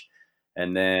wash.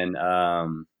 And then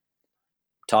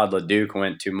Todd LeDuc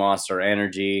went to Monster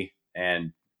Energy,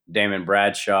 and Damon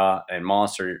Bradshaw and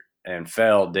Monster and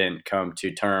Feld didn't come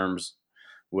to terms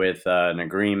with an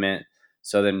agreement.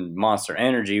 So then Monster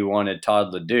Energy wanted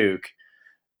Todd LeDuc.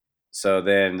 So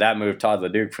then that moved Todd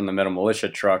LeDuc from the Metal Militia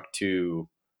truck to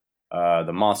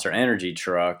the Monster Energy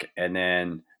truck, and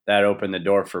then that opened the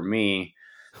door for me.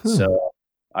 Hmm. So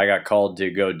I got called to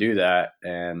go do that,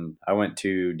 and I went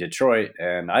to Detroit,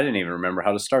 and I didn't even remember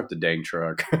how to start the dang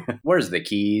truck. Where's the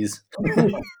keys?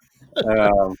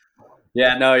 um,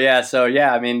 yeah, no, yeah. So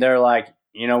yeah, I mean, they're like,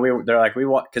 they're like, we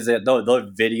want, because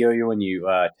they'll video you when you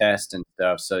test and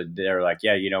stuff. So they're like,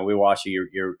 yeah, we watch you.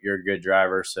 You're a good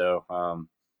driver. So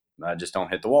just don't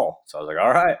hit the wall. So I was like,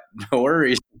 all right, no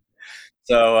worries.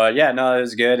 So yeah, no, it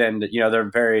was good, and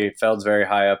Feld's very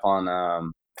high up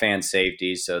on fan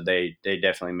safety, so they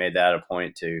definitely made that a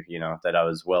point to that I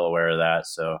was well aware of that.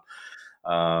 So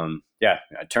yeah,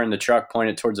 I turned the truck,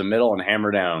 pointed towards the middle, and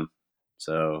hammer down.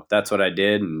 So that's what I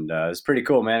did, and it's pretty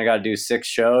cool, man. I got to do 6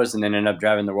 shows, and then ended up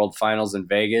driving the World Finals in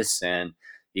Vegas, and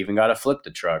even got to flip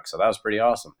the truck. So that was pretty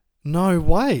awesome. No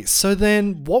way. So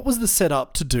then, what was the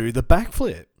setup to do the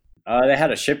backflip? They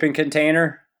had a shipping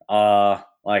container,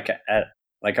 like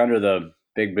under the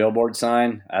big billboard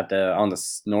sign on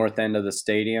the north end of the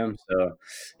stadium. So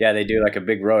yeah, they do like a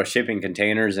big row of shipping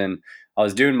containers, and I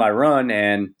was doing my run,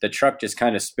 and the truck just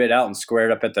kind of spit out and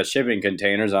squared up at the shipping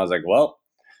containers. I was like, well,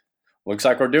 looks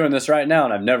like we're doing this right now,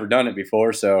 and I've never done it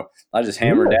before, so I just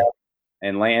hammered out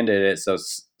and landed it. So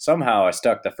somehow I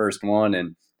stuck the first one,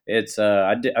 and it's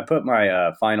I put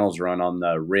my finals run on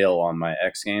the reel on my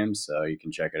X Games, so you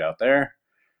can check it out there.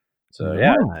 So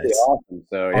yeah, it's awesome.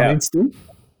 So yeah,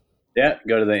 yeah,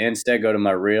 go to the Insta, go to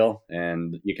my reel,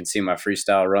 and you can see my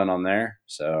freestyle run on there.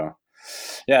 So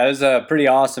yeah, it was pretty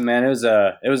awesome, man. It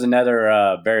was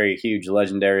another very huge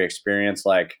legendary experience.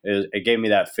 Like it gave me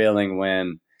that feeling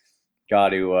when got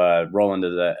to roll into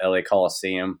the LA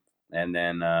Coliseum, and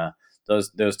then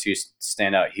those two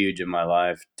stand out huge in my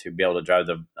life. To be able to drive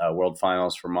the World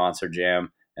Finals for Monster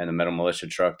Jam and the Metal Militia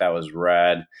truck, that was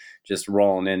rad. Just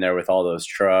rolling in there with all those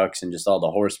trucks and just all the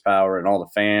horsepower and all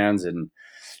the fans, and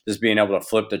just being able to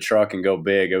flip the truck and go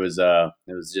big. It was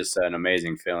just an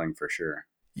amazing feeling for sure.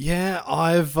 Yeah,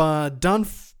 I've done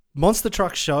monster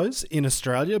truck shows in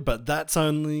Australia, but that's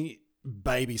only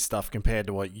baby stuff compared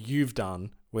to what you've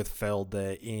done with Feld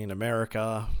there in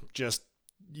America.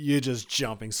 You're just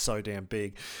jumping so damn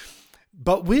big.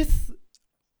 But with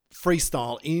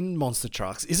freestyle in monster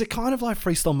trucks, is it kind of like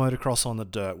freestyle motocross on the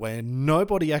dirt, where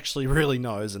nobody actually really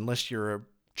knows, unless you're a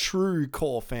true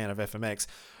core fan of FMX,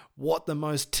 what the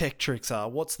most tech tricks are,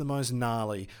 what's the most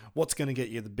gnarly, what's going to get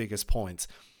you the biggest points?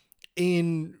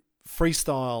 In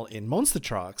freestyle in monster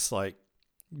trucks, like,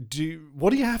 what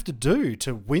do you have to do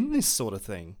to win this sort of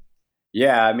thing?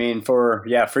 Yeah, I mean,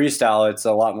 freestyle, it's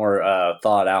a lot more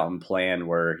thought out and planned,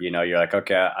 where you're like,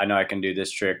 okay, I know I can do this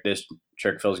trick. This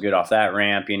trick feels good off that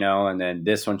ramp, and then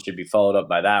this one should be followed up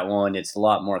by that one. It's a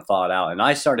lot more thought out, and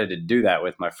I started to do that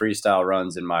with my freestyle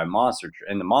runs in the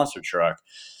monster truck.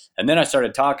 And then I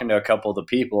started talking to a couple of the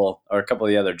people, or a couple of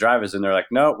the other drivers, and they're like,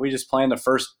 no, we just plan the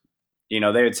first, they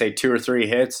would say 2 or 3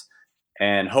 hits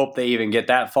and hope they even get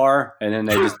that far. And then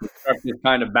the truck just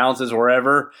kind of bounces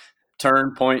wherever,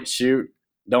 turn, point, shoot,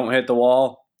 don't hit the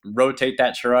wall, rotate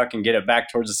that truck and get it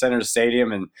back towards the center of the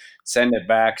stadium and send it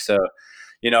back. So,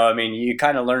 I mean, you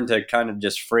kind of learn to kind of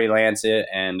just freelance it,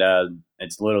 and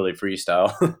it's literally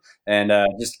freestyle and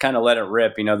just kind of let it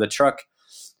rip. The truck,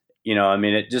 I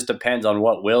mean, it just depends on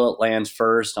what wheel it lands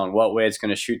first, on what way it's going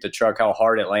to shoot the truck, how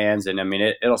hard it lands. And I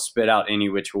mean, it'll spit out any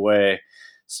which way.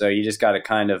 So you just got to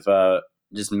kind of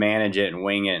just manage it and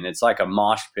wing it. And it's like a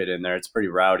mosh pit in there. It's pretty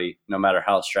rowdy, no matter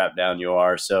how strapped down you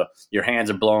are. So your hands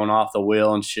are blowing off the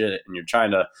wheel and shit. And you're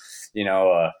trying to,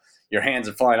 your hands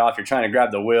are flying off. You're trying to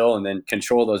grab the wheel and then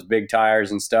control those big tires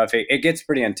and stuff. It gets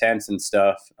pretty intense and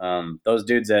stuff. Those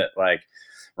dudes that like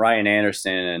Ryan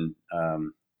Anderson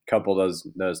and couple of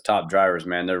those top drivers,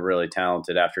 man, they're really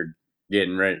talented after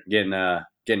getting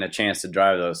a chance to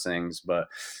drive those things. But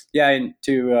yeah, and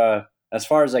as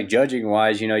far as like judging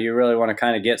wise, you really want to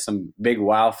kind of get some big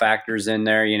wow factors in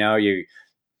there. You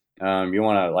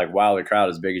want to like wow the crowd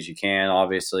as big as you can.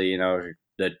 Obviously,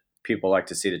 that people like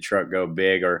to see the truck go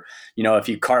big, or if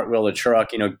you cartwheel the truck,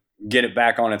 get it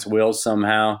back on its wheels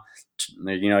somehow.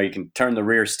 You can turn the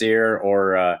rear steer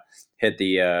or hit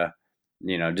the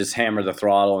just hammer the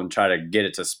throttle and try to get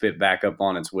it to spit back up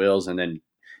on its wheels. And then,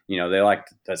 they like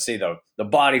to see the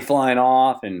body flying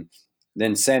off and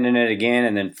then sending it again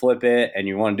and then flip it. And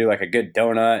you want to do like a good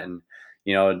donut and,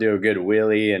 do a good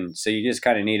wheelie. And so you just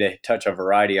kind of need a touch of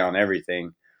variety on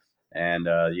everything. And,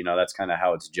 that's kind of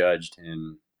how it's judged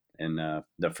in the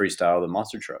freestyle of the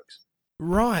monster trucks.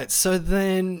 Right. So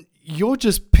then you're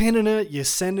just pinning it, you're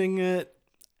sending it,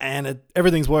 and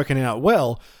everything's working out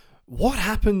well. What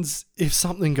happens if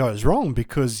something goes wrong?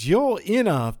 Because you're in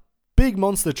a big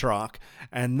monster truck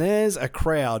and there's a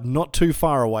crowd not too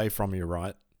far away from you,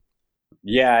 right?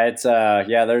 Yeah, it's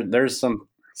there's some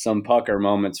some pucker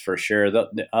moments for sure.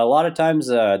 A lot of times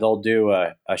they'll do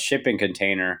a shipping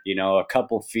container, a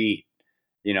couple feet,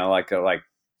 like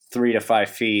 3 to 5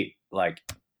 feet, like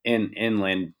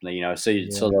inland, so Yeah.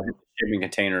 they'll hit the shipping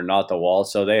container, not the wall.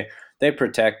 So they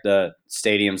protect the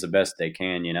stadiums the best they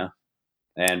can,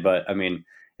 but I mean,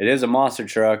 it is a monster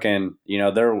truck, and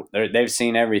they've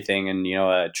seen everything, and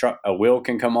a wheel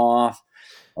can come off,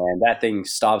 and that thing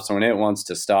stops when it wants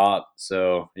to stop.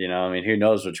 So I mean, who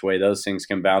knows which way those things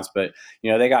can bounce? But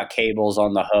they got cables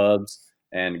on the hubs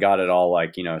and got it all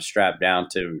like strapped down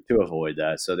to avoid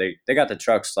that. So they got the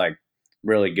trucks like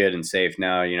really good and safe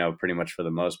now. Pretty much for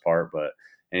the most part, but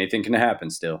anything can happen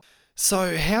still.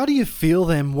 So, how do you feel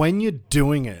then when you're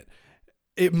doing it?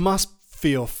 It must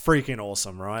feel freaking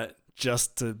awesome, right?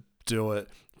 Just to do it.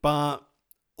 But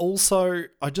also,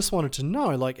 I just wanted to know,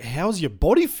 like, how's your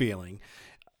body feeling?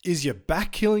 Is your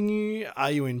back killing you?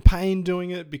 Are you in pain doing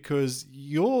it? Because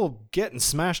you're getting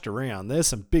smashed around. There's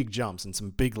some big jumps and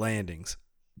some big landings.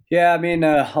 Yeah, I mean,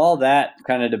 all that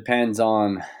kind of depends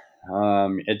on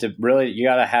really you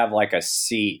got to have like a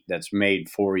seat that's made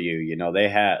for you. They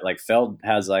had like Feld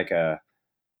has like a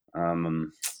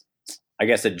um I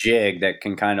guess a jig that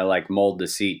can kind of like mold the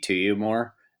seat to you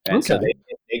more. And so Okay.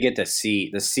 they get the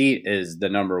seat. The seat is the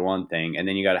number one thing, and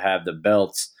then you got to have the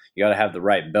belts. You got to have the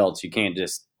right belts. You can't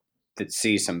just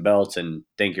see some belts and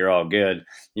think you're all good.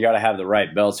 You got to have the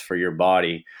right belts for your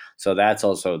body. So that's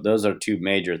also those are two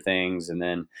major things. And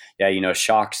then yeah,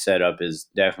 shock setup is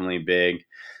definitely big.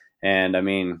 And I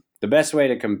mean, the best way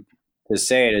to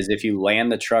say it is if you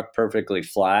land the truck perfectly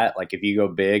flat, like if you go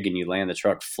big and you land the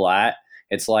truck flat,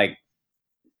 it's like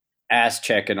ass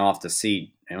checking off the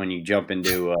seat. And when you jump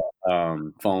into a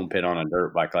foam pit on a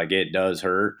dirt bike, like it does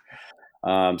hurt.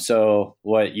 So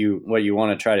what you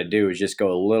want to try to do is just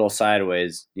go a little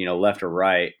sideways, left or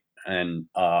right, and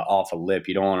off a lip.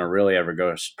 You don't want to really ever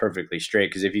go perfectly straight,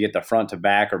 because if you get the front to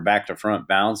back or back to front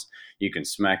bounce, you can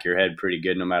smack your head pretty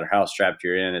good. No matter how strapped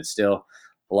you're in, it's still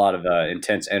a lot of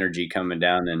intense energy coming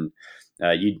down, and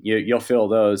you'll feel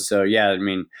those. So yeah, I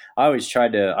mean, I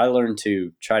learned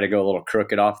to try to go a little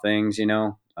crooked off things,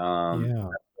 Yeah.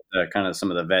 kind of some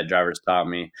of the vet drivers taught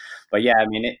me. But yeah, I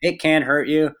mean, it can hurt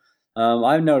you.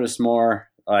 I've noticed more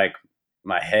like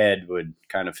my head would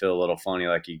kind of feel a little funny,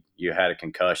 like you had a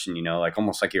concussion, like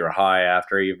almost like you were high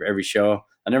after every show.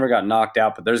 I never got knocked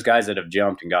out, but there's guys that have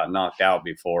jumped and got knocked out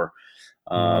before.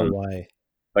 No Um, way.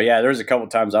 but yeah, there's a couple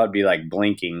times I would be like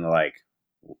blinking, like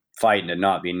fighting to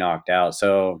not be knocked out.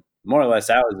 So more or less,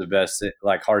 that was the best,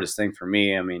 like hardest thing for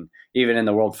me. I mean, even in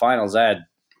the World Finals, I had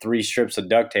 3 strips of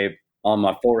duct tape on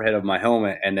my forehead of my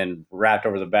helmet and then wrapped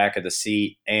over the back of the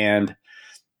seat. And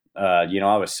I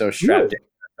was so strapped Really? in.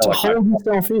 I To felt like hold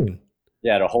yourself in.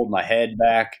 to hold my head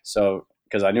back. So,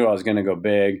 because I knew I was going to go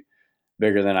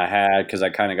bigger than I had, because I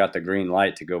kind of got the green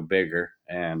light to go bigger.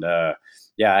 And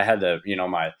yeah, I had the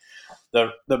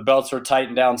belts were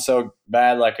tightened down so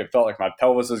bad, like it felt like my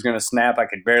pelvis was going to snap. I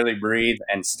could barely breathe,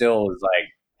 and still was like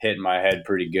hitting my head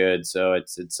pretty good. So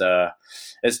it's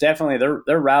definitely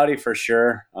they're rowdy for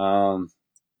sure. I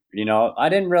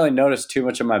didn't really notice too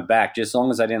much of my back, just as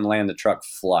long as I didn't land the truck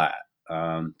flat,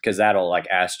 because that'll like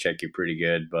ass check you pretty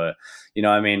good. But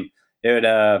I mean, it would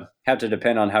have to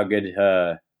depend on how good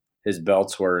his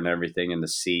belts were and everything in the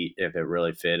seat, if it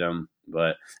really fit him.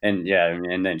 But and yeah,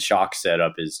 and then shock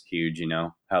setup is huge.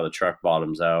 How the truck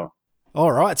bottoms out.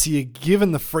 All right, so you're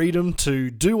given the freedom to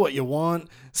do what you want,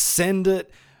 send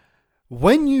it.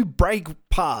 When you break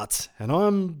parts, and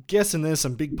I'm guessing there's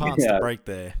some big parts to Yeah. break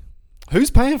there,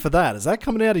 who's paying for that? Is that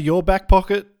coming out of your back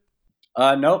pocket?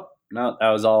 Nope, no, that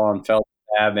was all on Phelps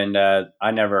tab, and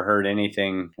I never heard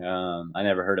anything. I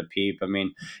never heard a peep. I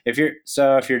mean, if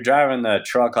you're driving the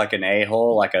truck like an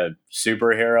a-hole, like a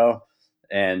superhero,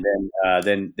 and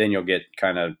then you'll get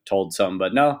kind of told something.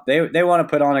 But no, they want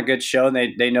to put on a good show,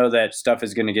 and they know that stuff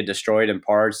is going to get destroyed in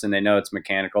parts, and they know it's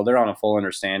mechanical. They're on a full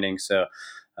understanding. So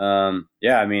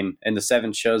yeah, I mean, in the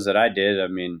 7 shows that I did, I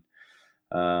mean,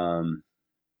 um,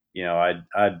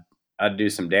 I'd do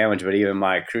some damage. But even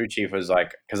my crew chief was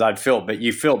like, because but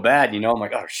you feel bad, I'm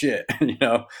like, oh shit,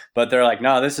 But they're like,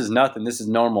 no, this is nothing. This is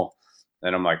normal.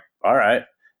 And I'm like, all right.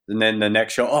 And then the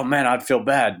next show, oh man, I'd feel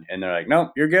bad. And they're like,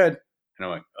 no, you're good. And I'm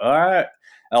like, all right.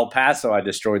 El Paso, I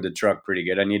destroyed the truck pretty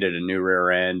good. I needed a new rear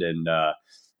end and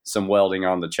some welding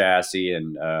on the chassis,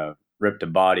 and ripped the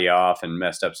body off and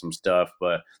messed up some stuff,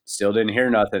 but still didn't hear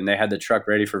nothing. They had the truck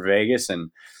ready for Vegas, and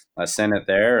I sent it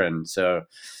there. And so,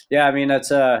 yeah, I mean, that's,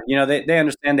 they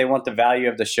understand, they want the value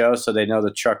of the show. So they know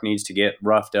the truck needs to get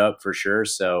roughed up for sure.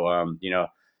 So,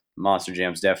 Monster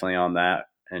Jam's definitely on that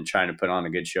and trying to put on a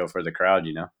good show for the crowd.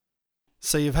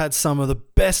 So you've had some of the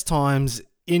best times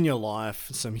in your life,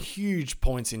 some huge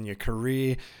points in your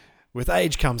career. With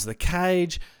age comes the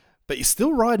cage, but you're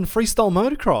still riding freestyle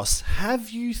motocross. Have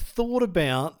you thought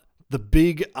about the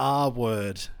big R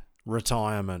word,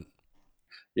 retirement?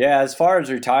 Yeah, as far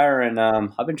as retiring,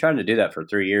 I've been trying to do that for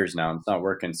 3 years now. It's not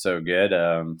working so good.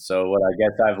 So what I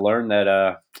guess I've learned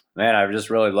that, man, I just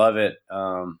really love it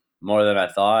more than I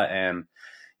thought. And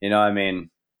I mean,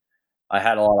 I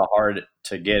had a lot of heart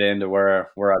to get into where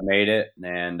I made it,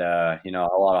 and a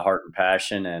lot of heart and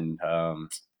passion, and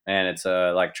it's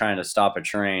like trying to stop a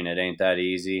train. It ain't that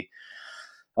easy.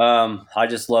 I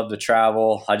just love to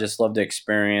travel. I just love the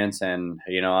experience, and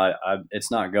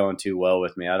it's not going too well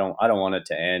with me. I don't want it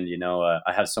to end.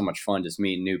 I have so much fun just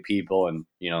meeting new people, and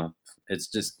it's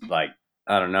just like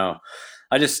I don't know.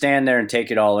 I just stand there and take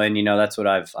it all in. That's what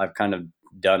I've kind of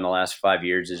done the last 5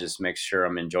 years is just make sure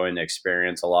I'm enjoying the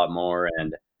experience a lot more.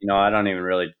 And I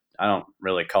don't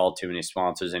really call too many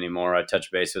sponsors anymore. I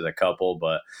touch base with a couple,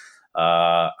 but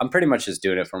I'm pretty much just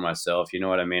doing it for myself. You know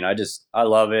what I mean? I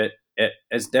love it.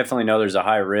 It's definitely know there's a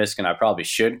high risk and I probably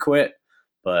should quit,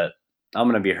 but I'm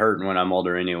going to be hurting when I'm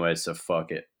older anyway. So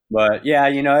fuck it. But yeah,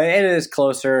 it is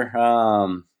closer.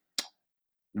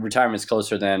 Retirement's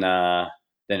closer than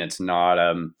it's not.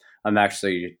 I'm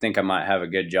actually think I might have a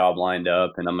good job lined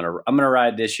up, and I'm gonna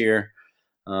ride this year,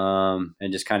 and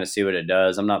just kind of see what it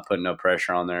does. I'm not putting no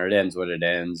pressure on there. It ends what it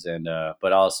ends, and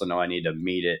but I also know I need to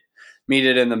meet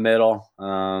it in the middle.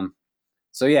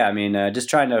 So yeah, I mean, just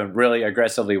trying to really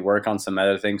aggressively work on some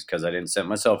other things because I didn't set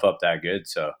myself up that good.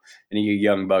 So any of you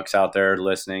young bucks out there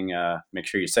listening, make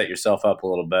sure you set yourself up a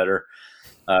little better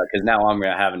because now I'm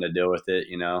having to deal with it,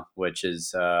 which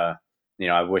is.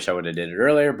 I wish I would have did it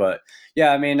earlier, but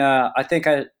yeah, I mean, I think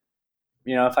if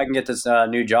I can get this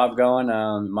new job going,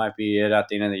 it might be it at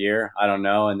the end of the year. I don't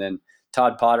know. And then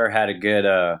Todd Potter had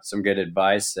some good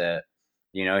advice that,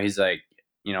 he's like,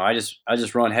 I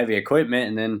just run heavy equipment.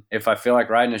 And then if I feel like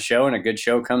riding a show and a good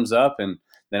show comes up and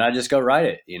then I just go ride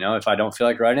it. If I don't feel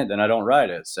like riding it, then I don't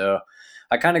ride it. So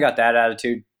I kind of got that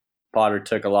attitude. Potter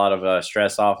took a lot of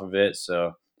stress off of it.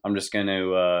 So I'm just going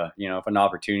to, if an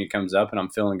opportunity comes up and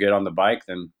I'm feeling good on the bike,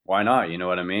 then why not? You know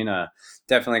what I mean?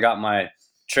 Definitely got my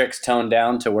tricks toned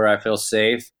down to where I feel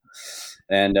safe.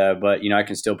 And, but, I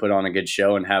can still put on a good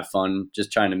show and have fun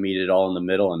just trying to meet it all in the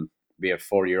middle and be a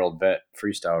 40-year-old vet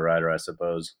freestyle rider, I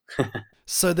suppose.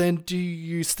 So then do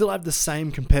you still have the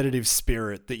same competitive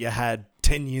spirit that you had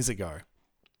 10 years ago?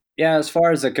 Yeah, as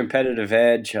far as the competitive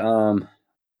edge,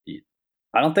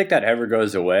 I don't think that ever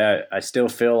goes away. I still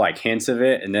feel like hints of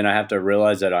it, and then I have to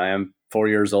realize that I am 4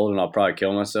 years old and I'll probably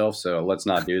kill myself. So let's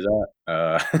not do that.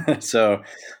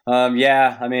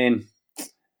 Yeah, I mean,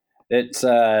 it's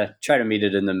try to meet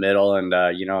it in the middle, and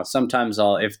sometimes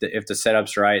I'll if the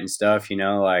setup's right and stuff,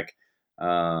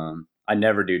 I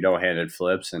never do no-handed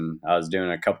flips, and I was doing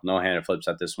a couple no-handed flips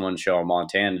at this one show in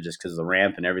Montana just because the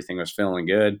ramp and everything was feeling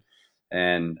good.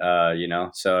 And,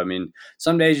 so, I mean,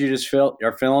 some days you just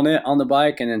are feeling it on the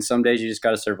bike. And then some days you just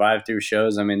got to survive through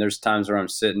shows. I mean, there's times where I'm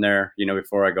sitting there,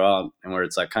 before I go out and where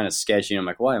it's like kind of sketchy. I'm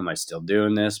like, why am I still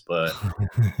doing this? But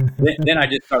then I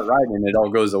just start riding and it all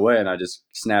goes away and I just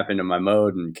snap into my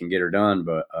mode and can get her done.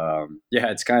 But,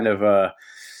 yeah, it's kind of,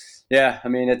 yeah, I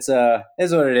mean, is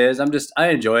what it is. I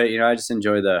enjoy it. I just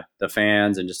enjoy the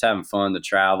fans and just having fun to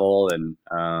travel. And,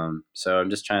 so I'm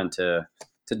just trying to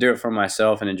do it for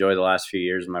myself and enjoy the last few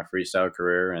years of my freestyle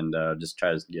career and just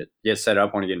try to get set up.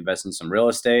 I want to get invested in some real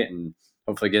estate and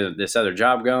hopefully get this other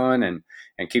job going and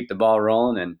keep the ball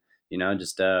rolling and,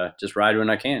 just ride when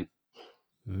I can.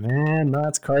 Man,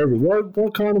 that's crazy.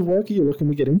 What kind of work are you looking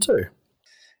to get into?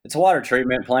 It's a water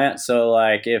treatment plant. So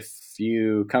like if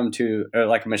you come to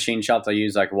like a machine shop, they'll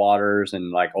use like waters and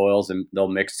like oils and they'll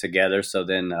mix together. So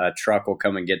then a truck will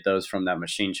come and get those from that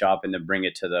machine shop and then bring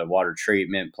it to the water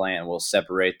treatment plant. We'll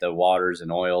separate the waters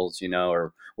and oils,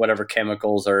 or whatever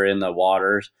chemicals are in the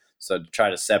waters. So to try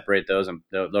to separate those and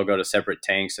they'll go to separate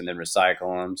tanks and then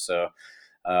recycle them. So,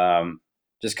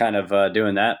 just kind of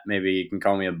doing that. Maybe you can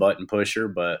call me a button pusher,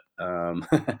 but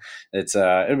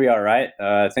it'll be all right.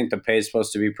 I think the pay is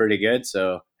supposed to be pretty good,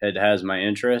 so it has my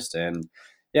interest. And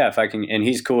yeah, if I can, and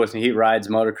he's cool with me. He rides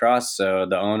motocross, so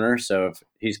the owner. So if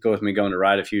he's cool with me going to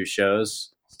ride a few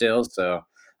shows still, so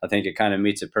I think it kind of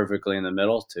meets it perfectly in the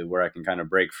middle to where I can kind of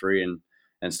break free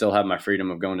and still have my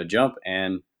freedom of going to jump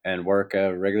and work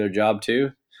a regular job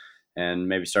too, and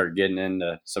maybe start getting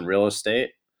into some real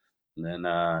estate. And then,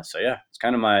 so yeah, it's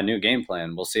kind of my new game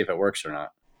plan. We'll see if it works or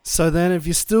not. So then have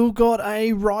you still got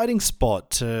a riding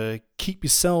spot to keep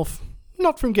yourself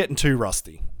not from getting too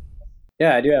rusty?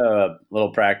 Yeah, I do have a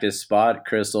little practice spot.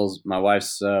 Crystal's my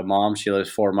wife's mom. She lives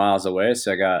 4 miles away,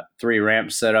 so I got 3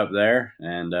 ramps set up there,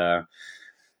 and yeah,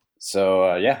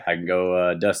 I can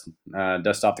go dust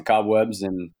off the cobwebs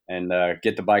and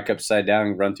get the bike upside down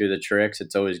and run through the tricks.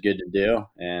 It's always good to do,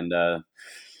 and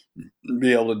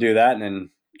be able to do that, and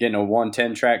then getting a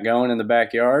 110 track going in the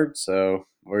backyard. So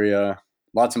we're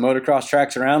lots of motocross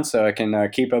tracks around, so I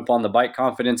can keep up on the bike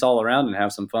confidence all around and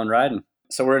have some fun riding.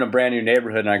 So we're in a brand new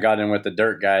neighborhood, and I got in with the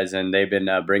dirt guys, and they've been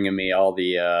bringing me all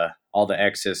the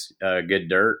excess good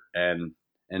dirt and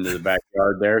into the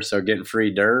backyard there. So getting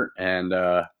free dirt, and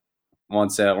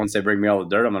once they bring me all the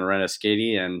dirt, I'm gonna rent a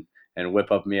skiddy and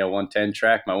whip up me a 110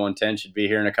 track. My 110 should be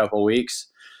here in a couple of weeks.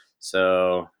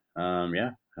 So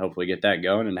yeah, hopefully get that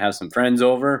going and have some friends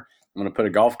over. I'm gonna put a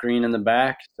golf green in the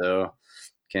back, so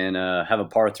can have a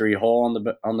par 3 hole on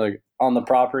the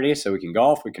property, so we can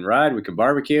golf, we can ride, we can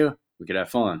barbecue, we could have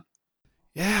fun.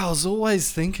 Yeah, I was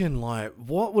always thinking, like,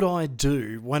 what would I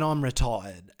do when I'm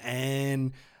retired?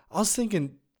 And I was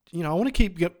thinking, I want to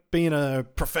keep being a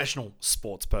professional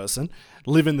sports person,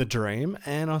 living the dream.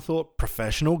 And I thought,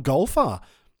 professional golfer.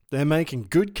 They're making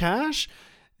good cash.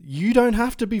 You don't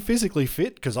have to be physically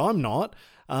fit, because I'm not.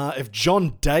 If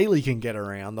John Daly can get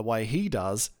around the way he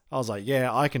does, I was like,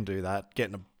 yeah, I can do that. Get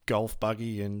in a golf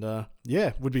buggy and,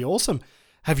 would be awesome.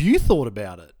 Have you thought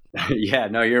about it? Yeah,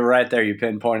 no, you're right there. You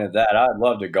pinpointed that. I'd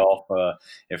love to golf.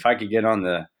 If I could get on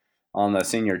the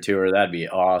senior tour, that'd be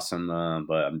awesome.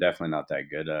 But I'm definitely not that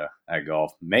good at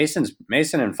golf. Mason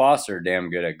and Foster are damn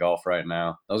good at golf right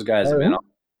now. Those guys have been on.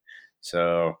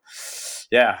 So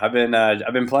yeah, I've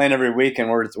been playing every week, and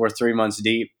we're 3 months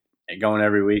deep, going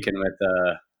every weekend with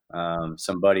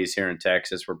some buddies here in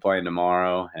Texas. We're playing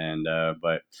tomorrow, and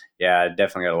but yeah, I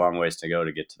definitely got a long ways to go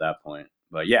to get to that point.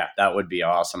 But yeah, that would be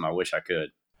awesome. I wish I could.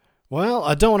 Well,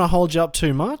 I don't want to hold you up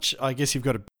too much. I guess you've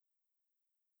got a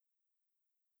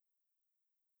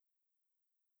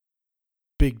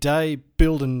big day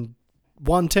building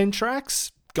 110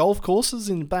 tracks, golf courses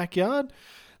in the backyard.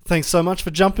 Thanks so much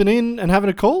for jumping in and having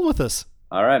a call with us.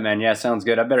 All right, man. Yeah, sounds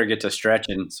good. I better get to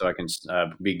stretching so I can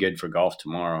be good for golf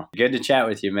tomorrow. Good to chat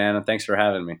with you, man. Thanks for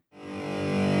having me.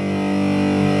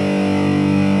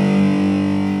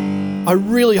 I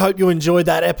really hope you enjoyed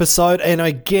that episode, and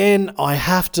again, I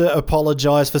have to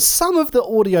apologise for some of the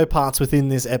audio parts within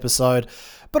this episode,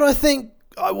 but I think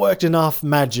I worked enough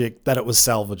magic that it was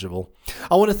salvageable.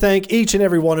 I want to thank each and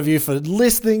every one of you for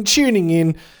listening, tuning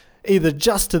in, either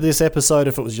just to this episode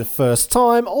if it was your first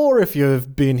time, or if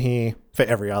you've been here for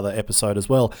every other episode as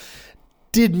well.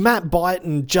 Did Matt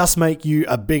Byton just make you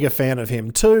a bigger fan of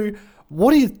him too?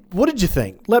 What did you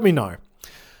think? Let me know.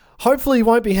 Hopefully he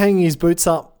won't be hanging his boots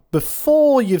up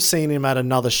before you've seen him at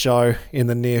another show in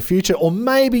the near future, or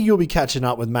maybe you'll be catching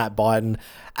up with Matt Byton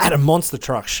at a monster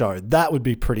truck show. That would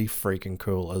be pretty freaking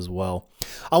cool as well.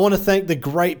 I want to thank the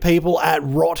great people at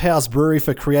Rothouse Brewery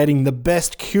for creating the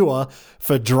best cure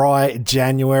for dry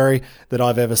January that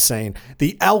I've ever seen.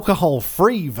 The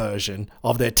alcohol-free version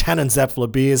of their Tannenzäpfler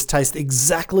beers tastes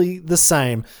exactly the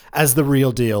same as the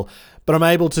real deal, but I'm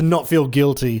able to not feel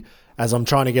guilty as I'm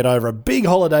trying to get over a big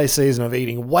holiday season of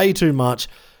eating way too much.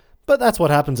 But that's what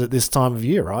happens at this time of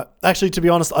year, right? Actually, to be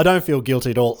honest, I don't feel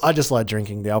guilty at all. I just like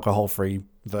drinking the alcohol-free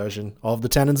version of the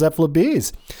Tannenzäpfler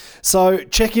beers. So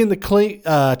check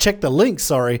the link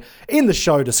in the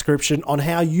show description on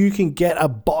how you can get a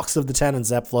box of the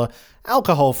Tannenzäpfler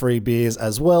alcohol-free beers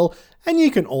as well. And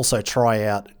you can also try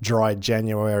out Dry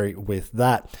January with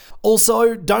that.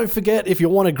 Also, don't forget, if you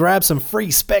want to grab some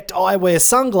free Spect Eyewear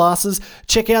sunglasses,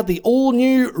 check out the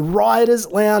all-new Riders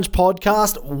Lounge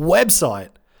podcast website.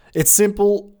 It's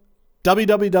simple,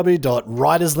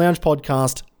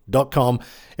 www.ridersloungepodcast.com.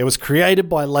 It was created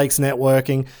by Lakes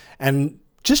Networking, and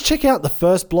just check out the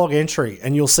first blog entry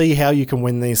and you'll see how you can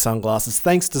win these sunglasses.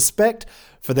 Thanks to Spect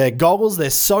for their goggles. They're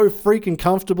so freaking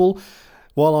comfortable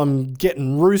while I'm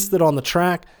getting roosted on the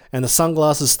track, and the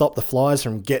sunglasses stop the flies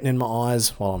from getting in my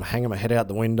eyes while I'm hanging my head out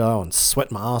the window and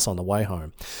sweating my ass on the way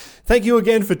home. Thank you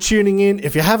again for tuning in.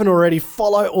 If you haven't already,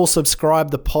 follow or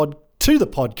subscribe to the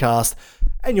podcast,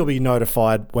 and you'll be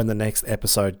notified when the next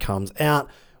episode comes out,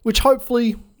 which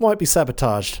hopefully won't be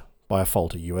sabotaged by a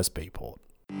faulty USB port.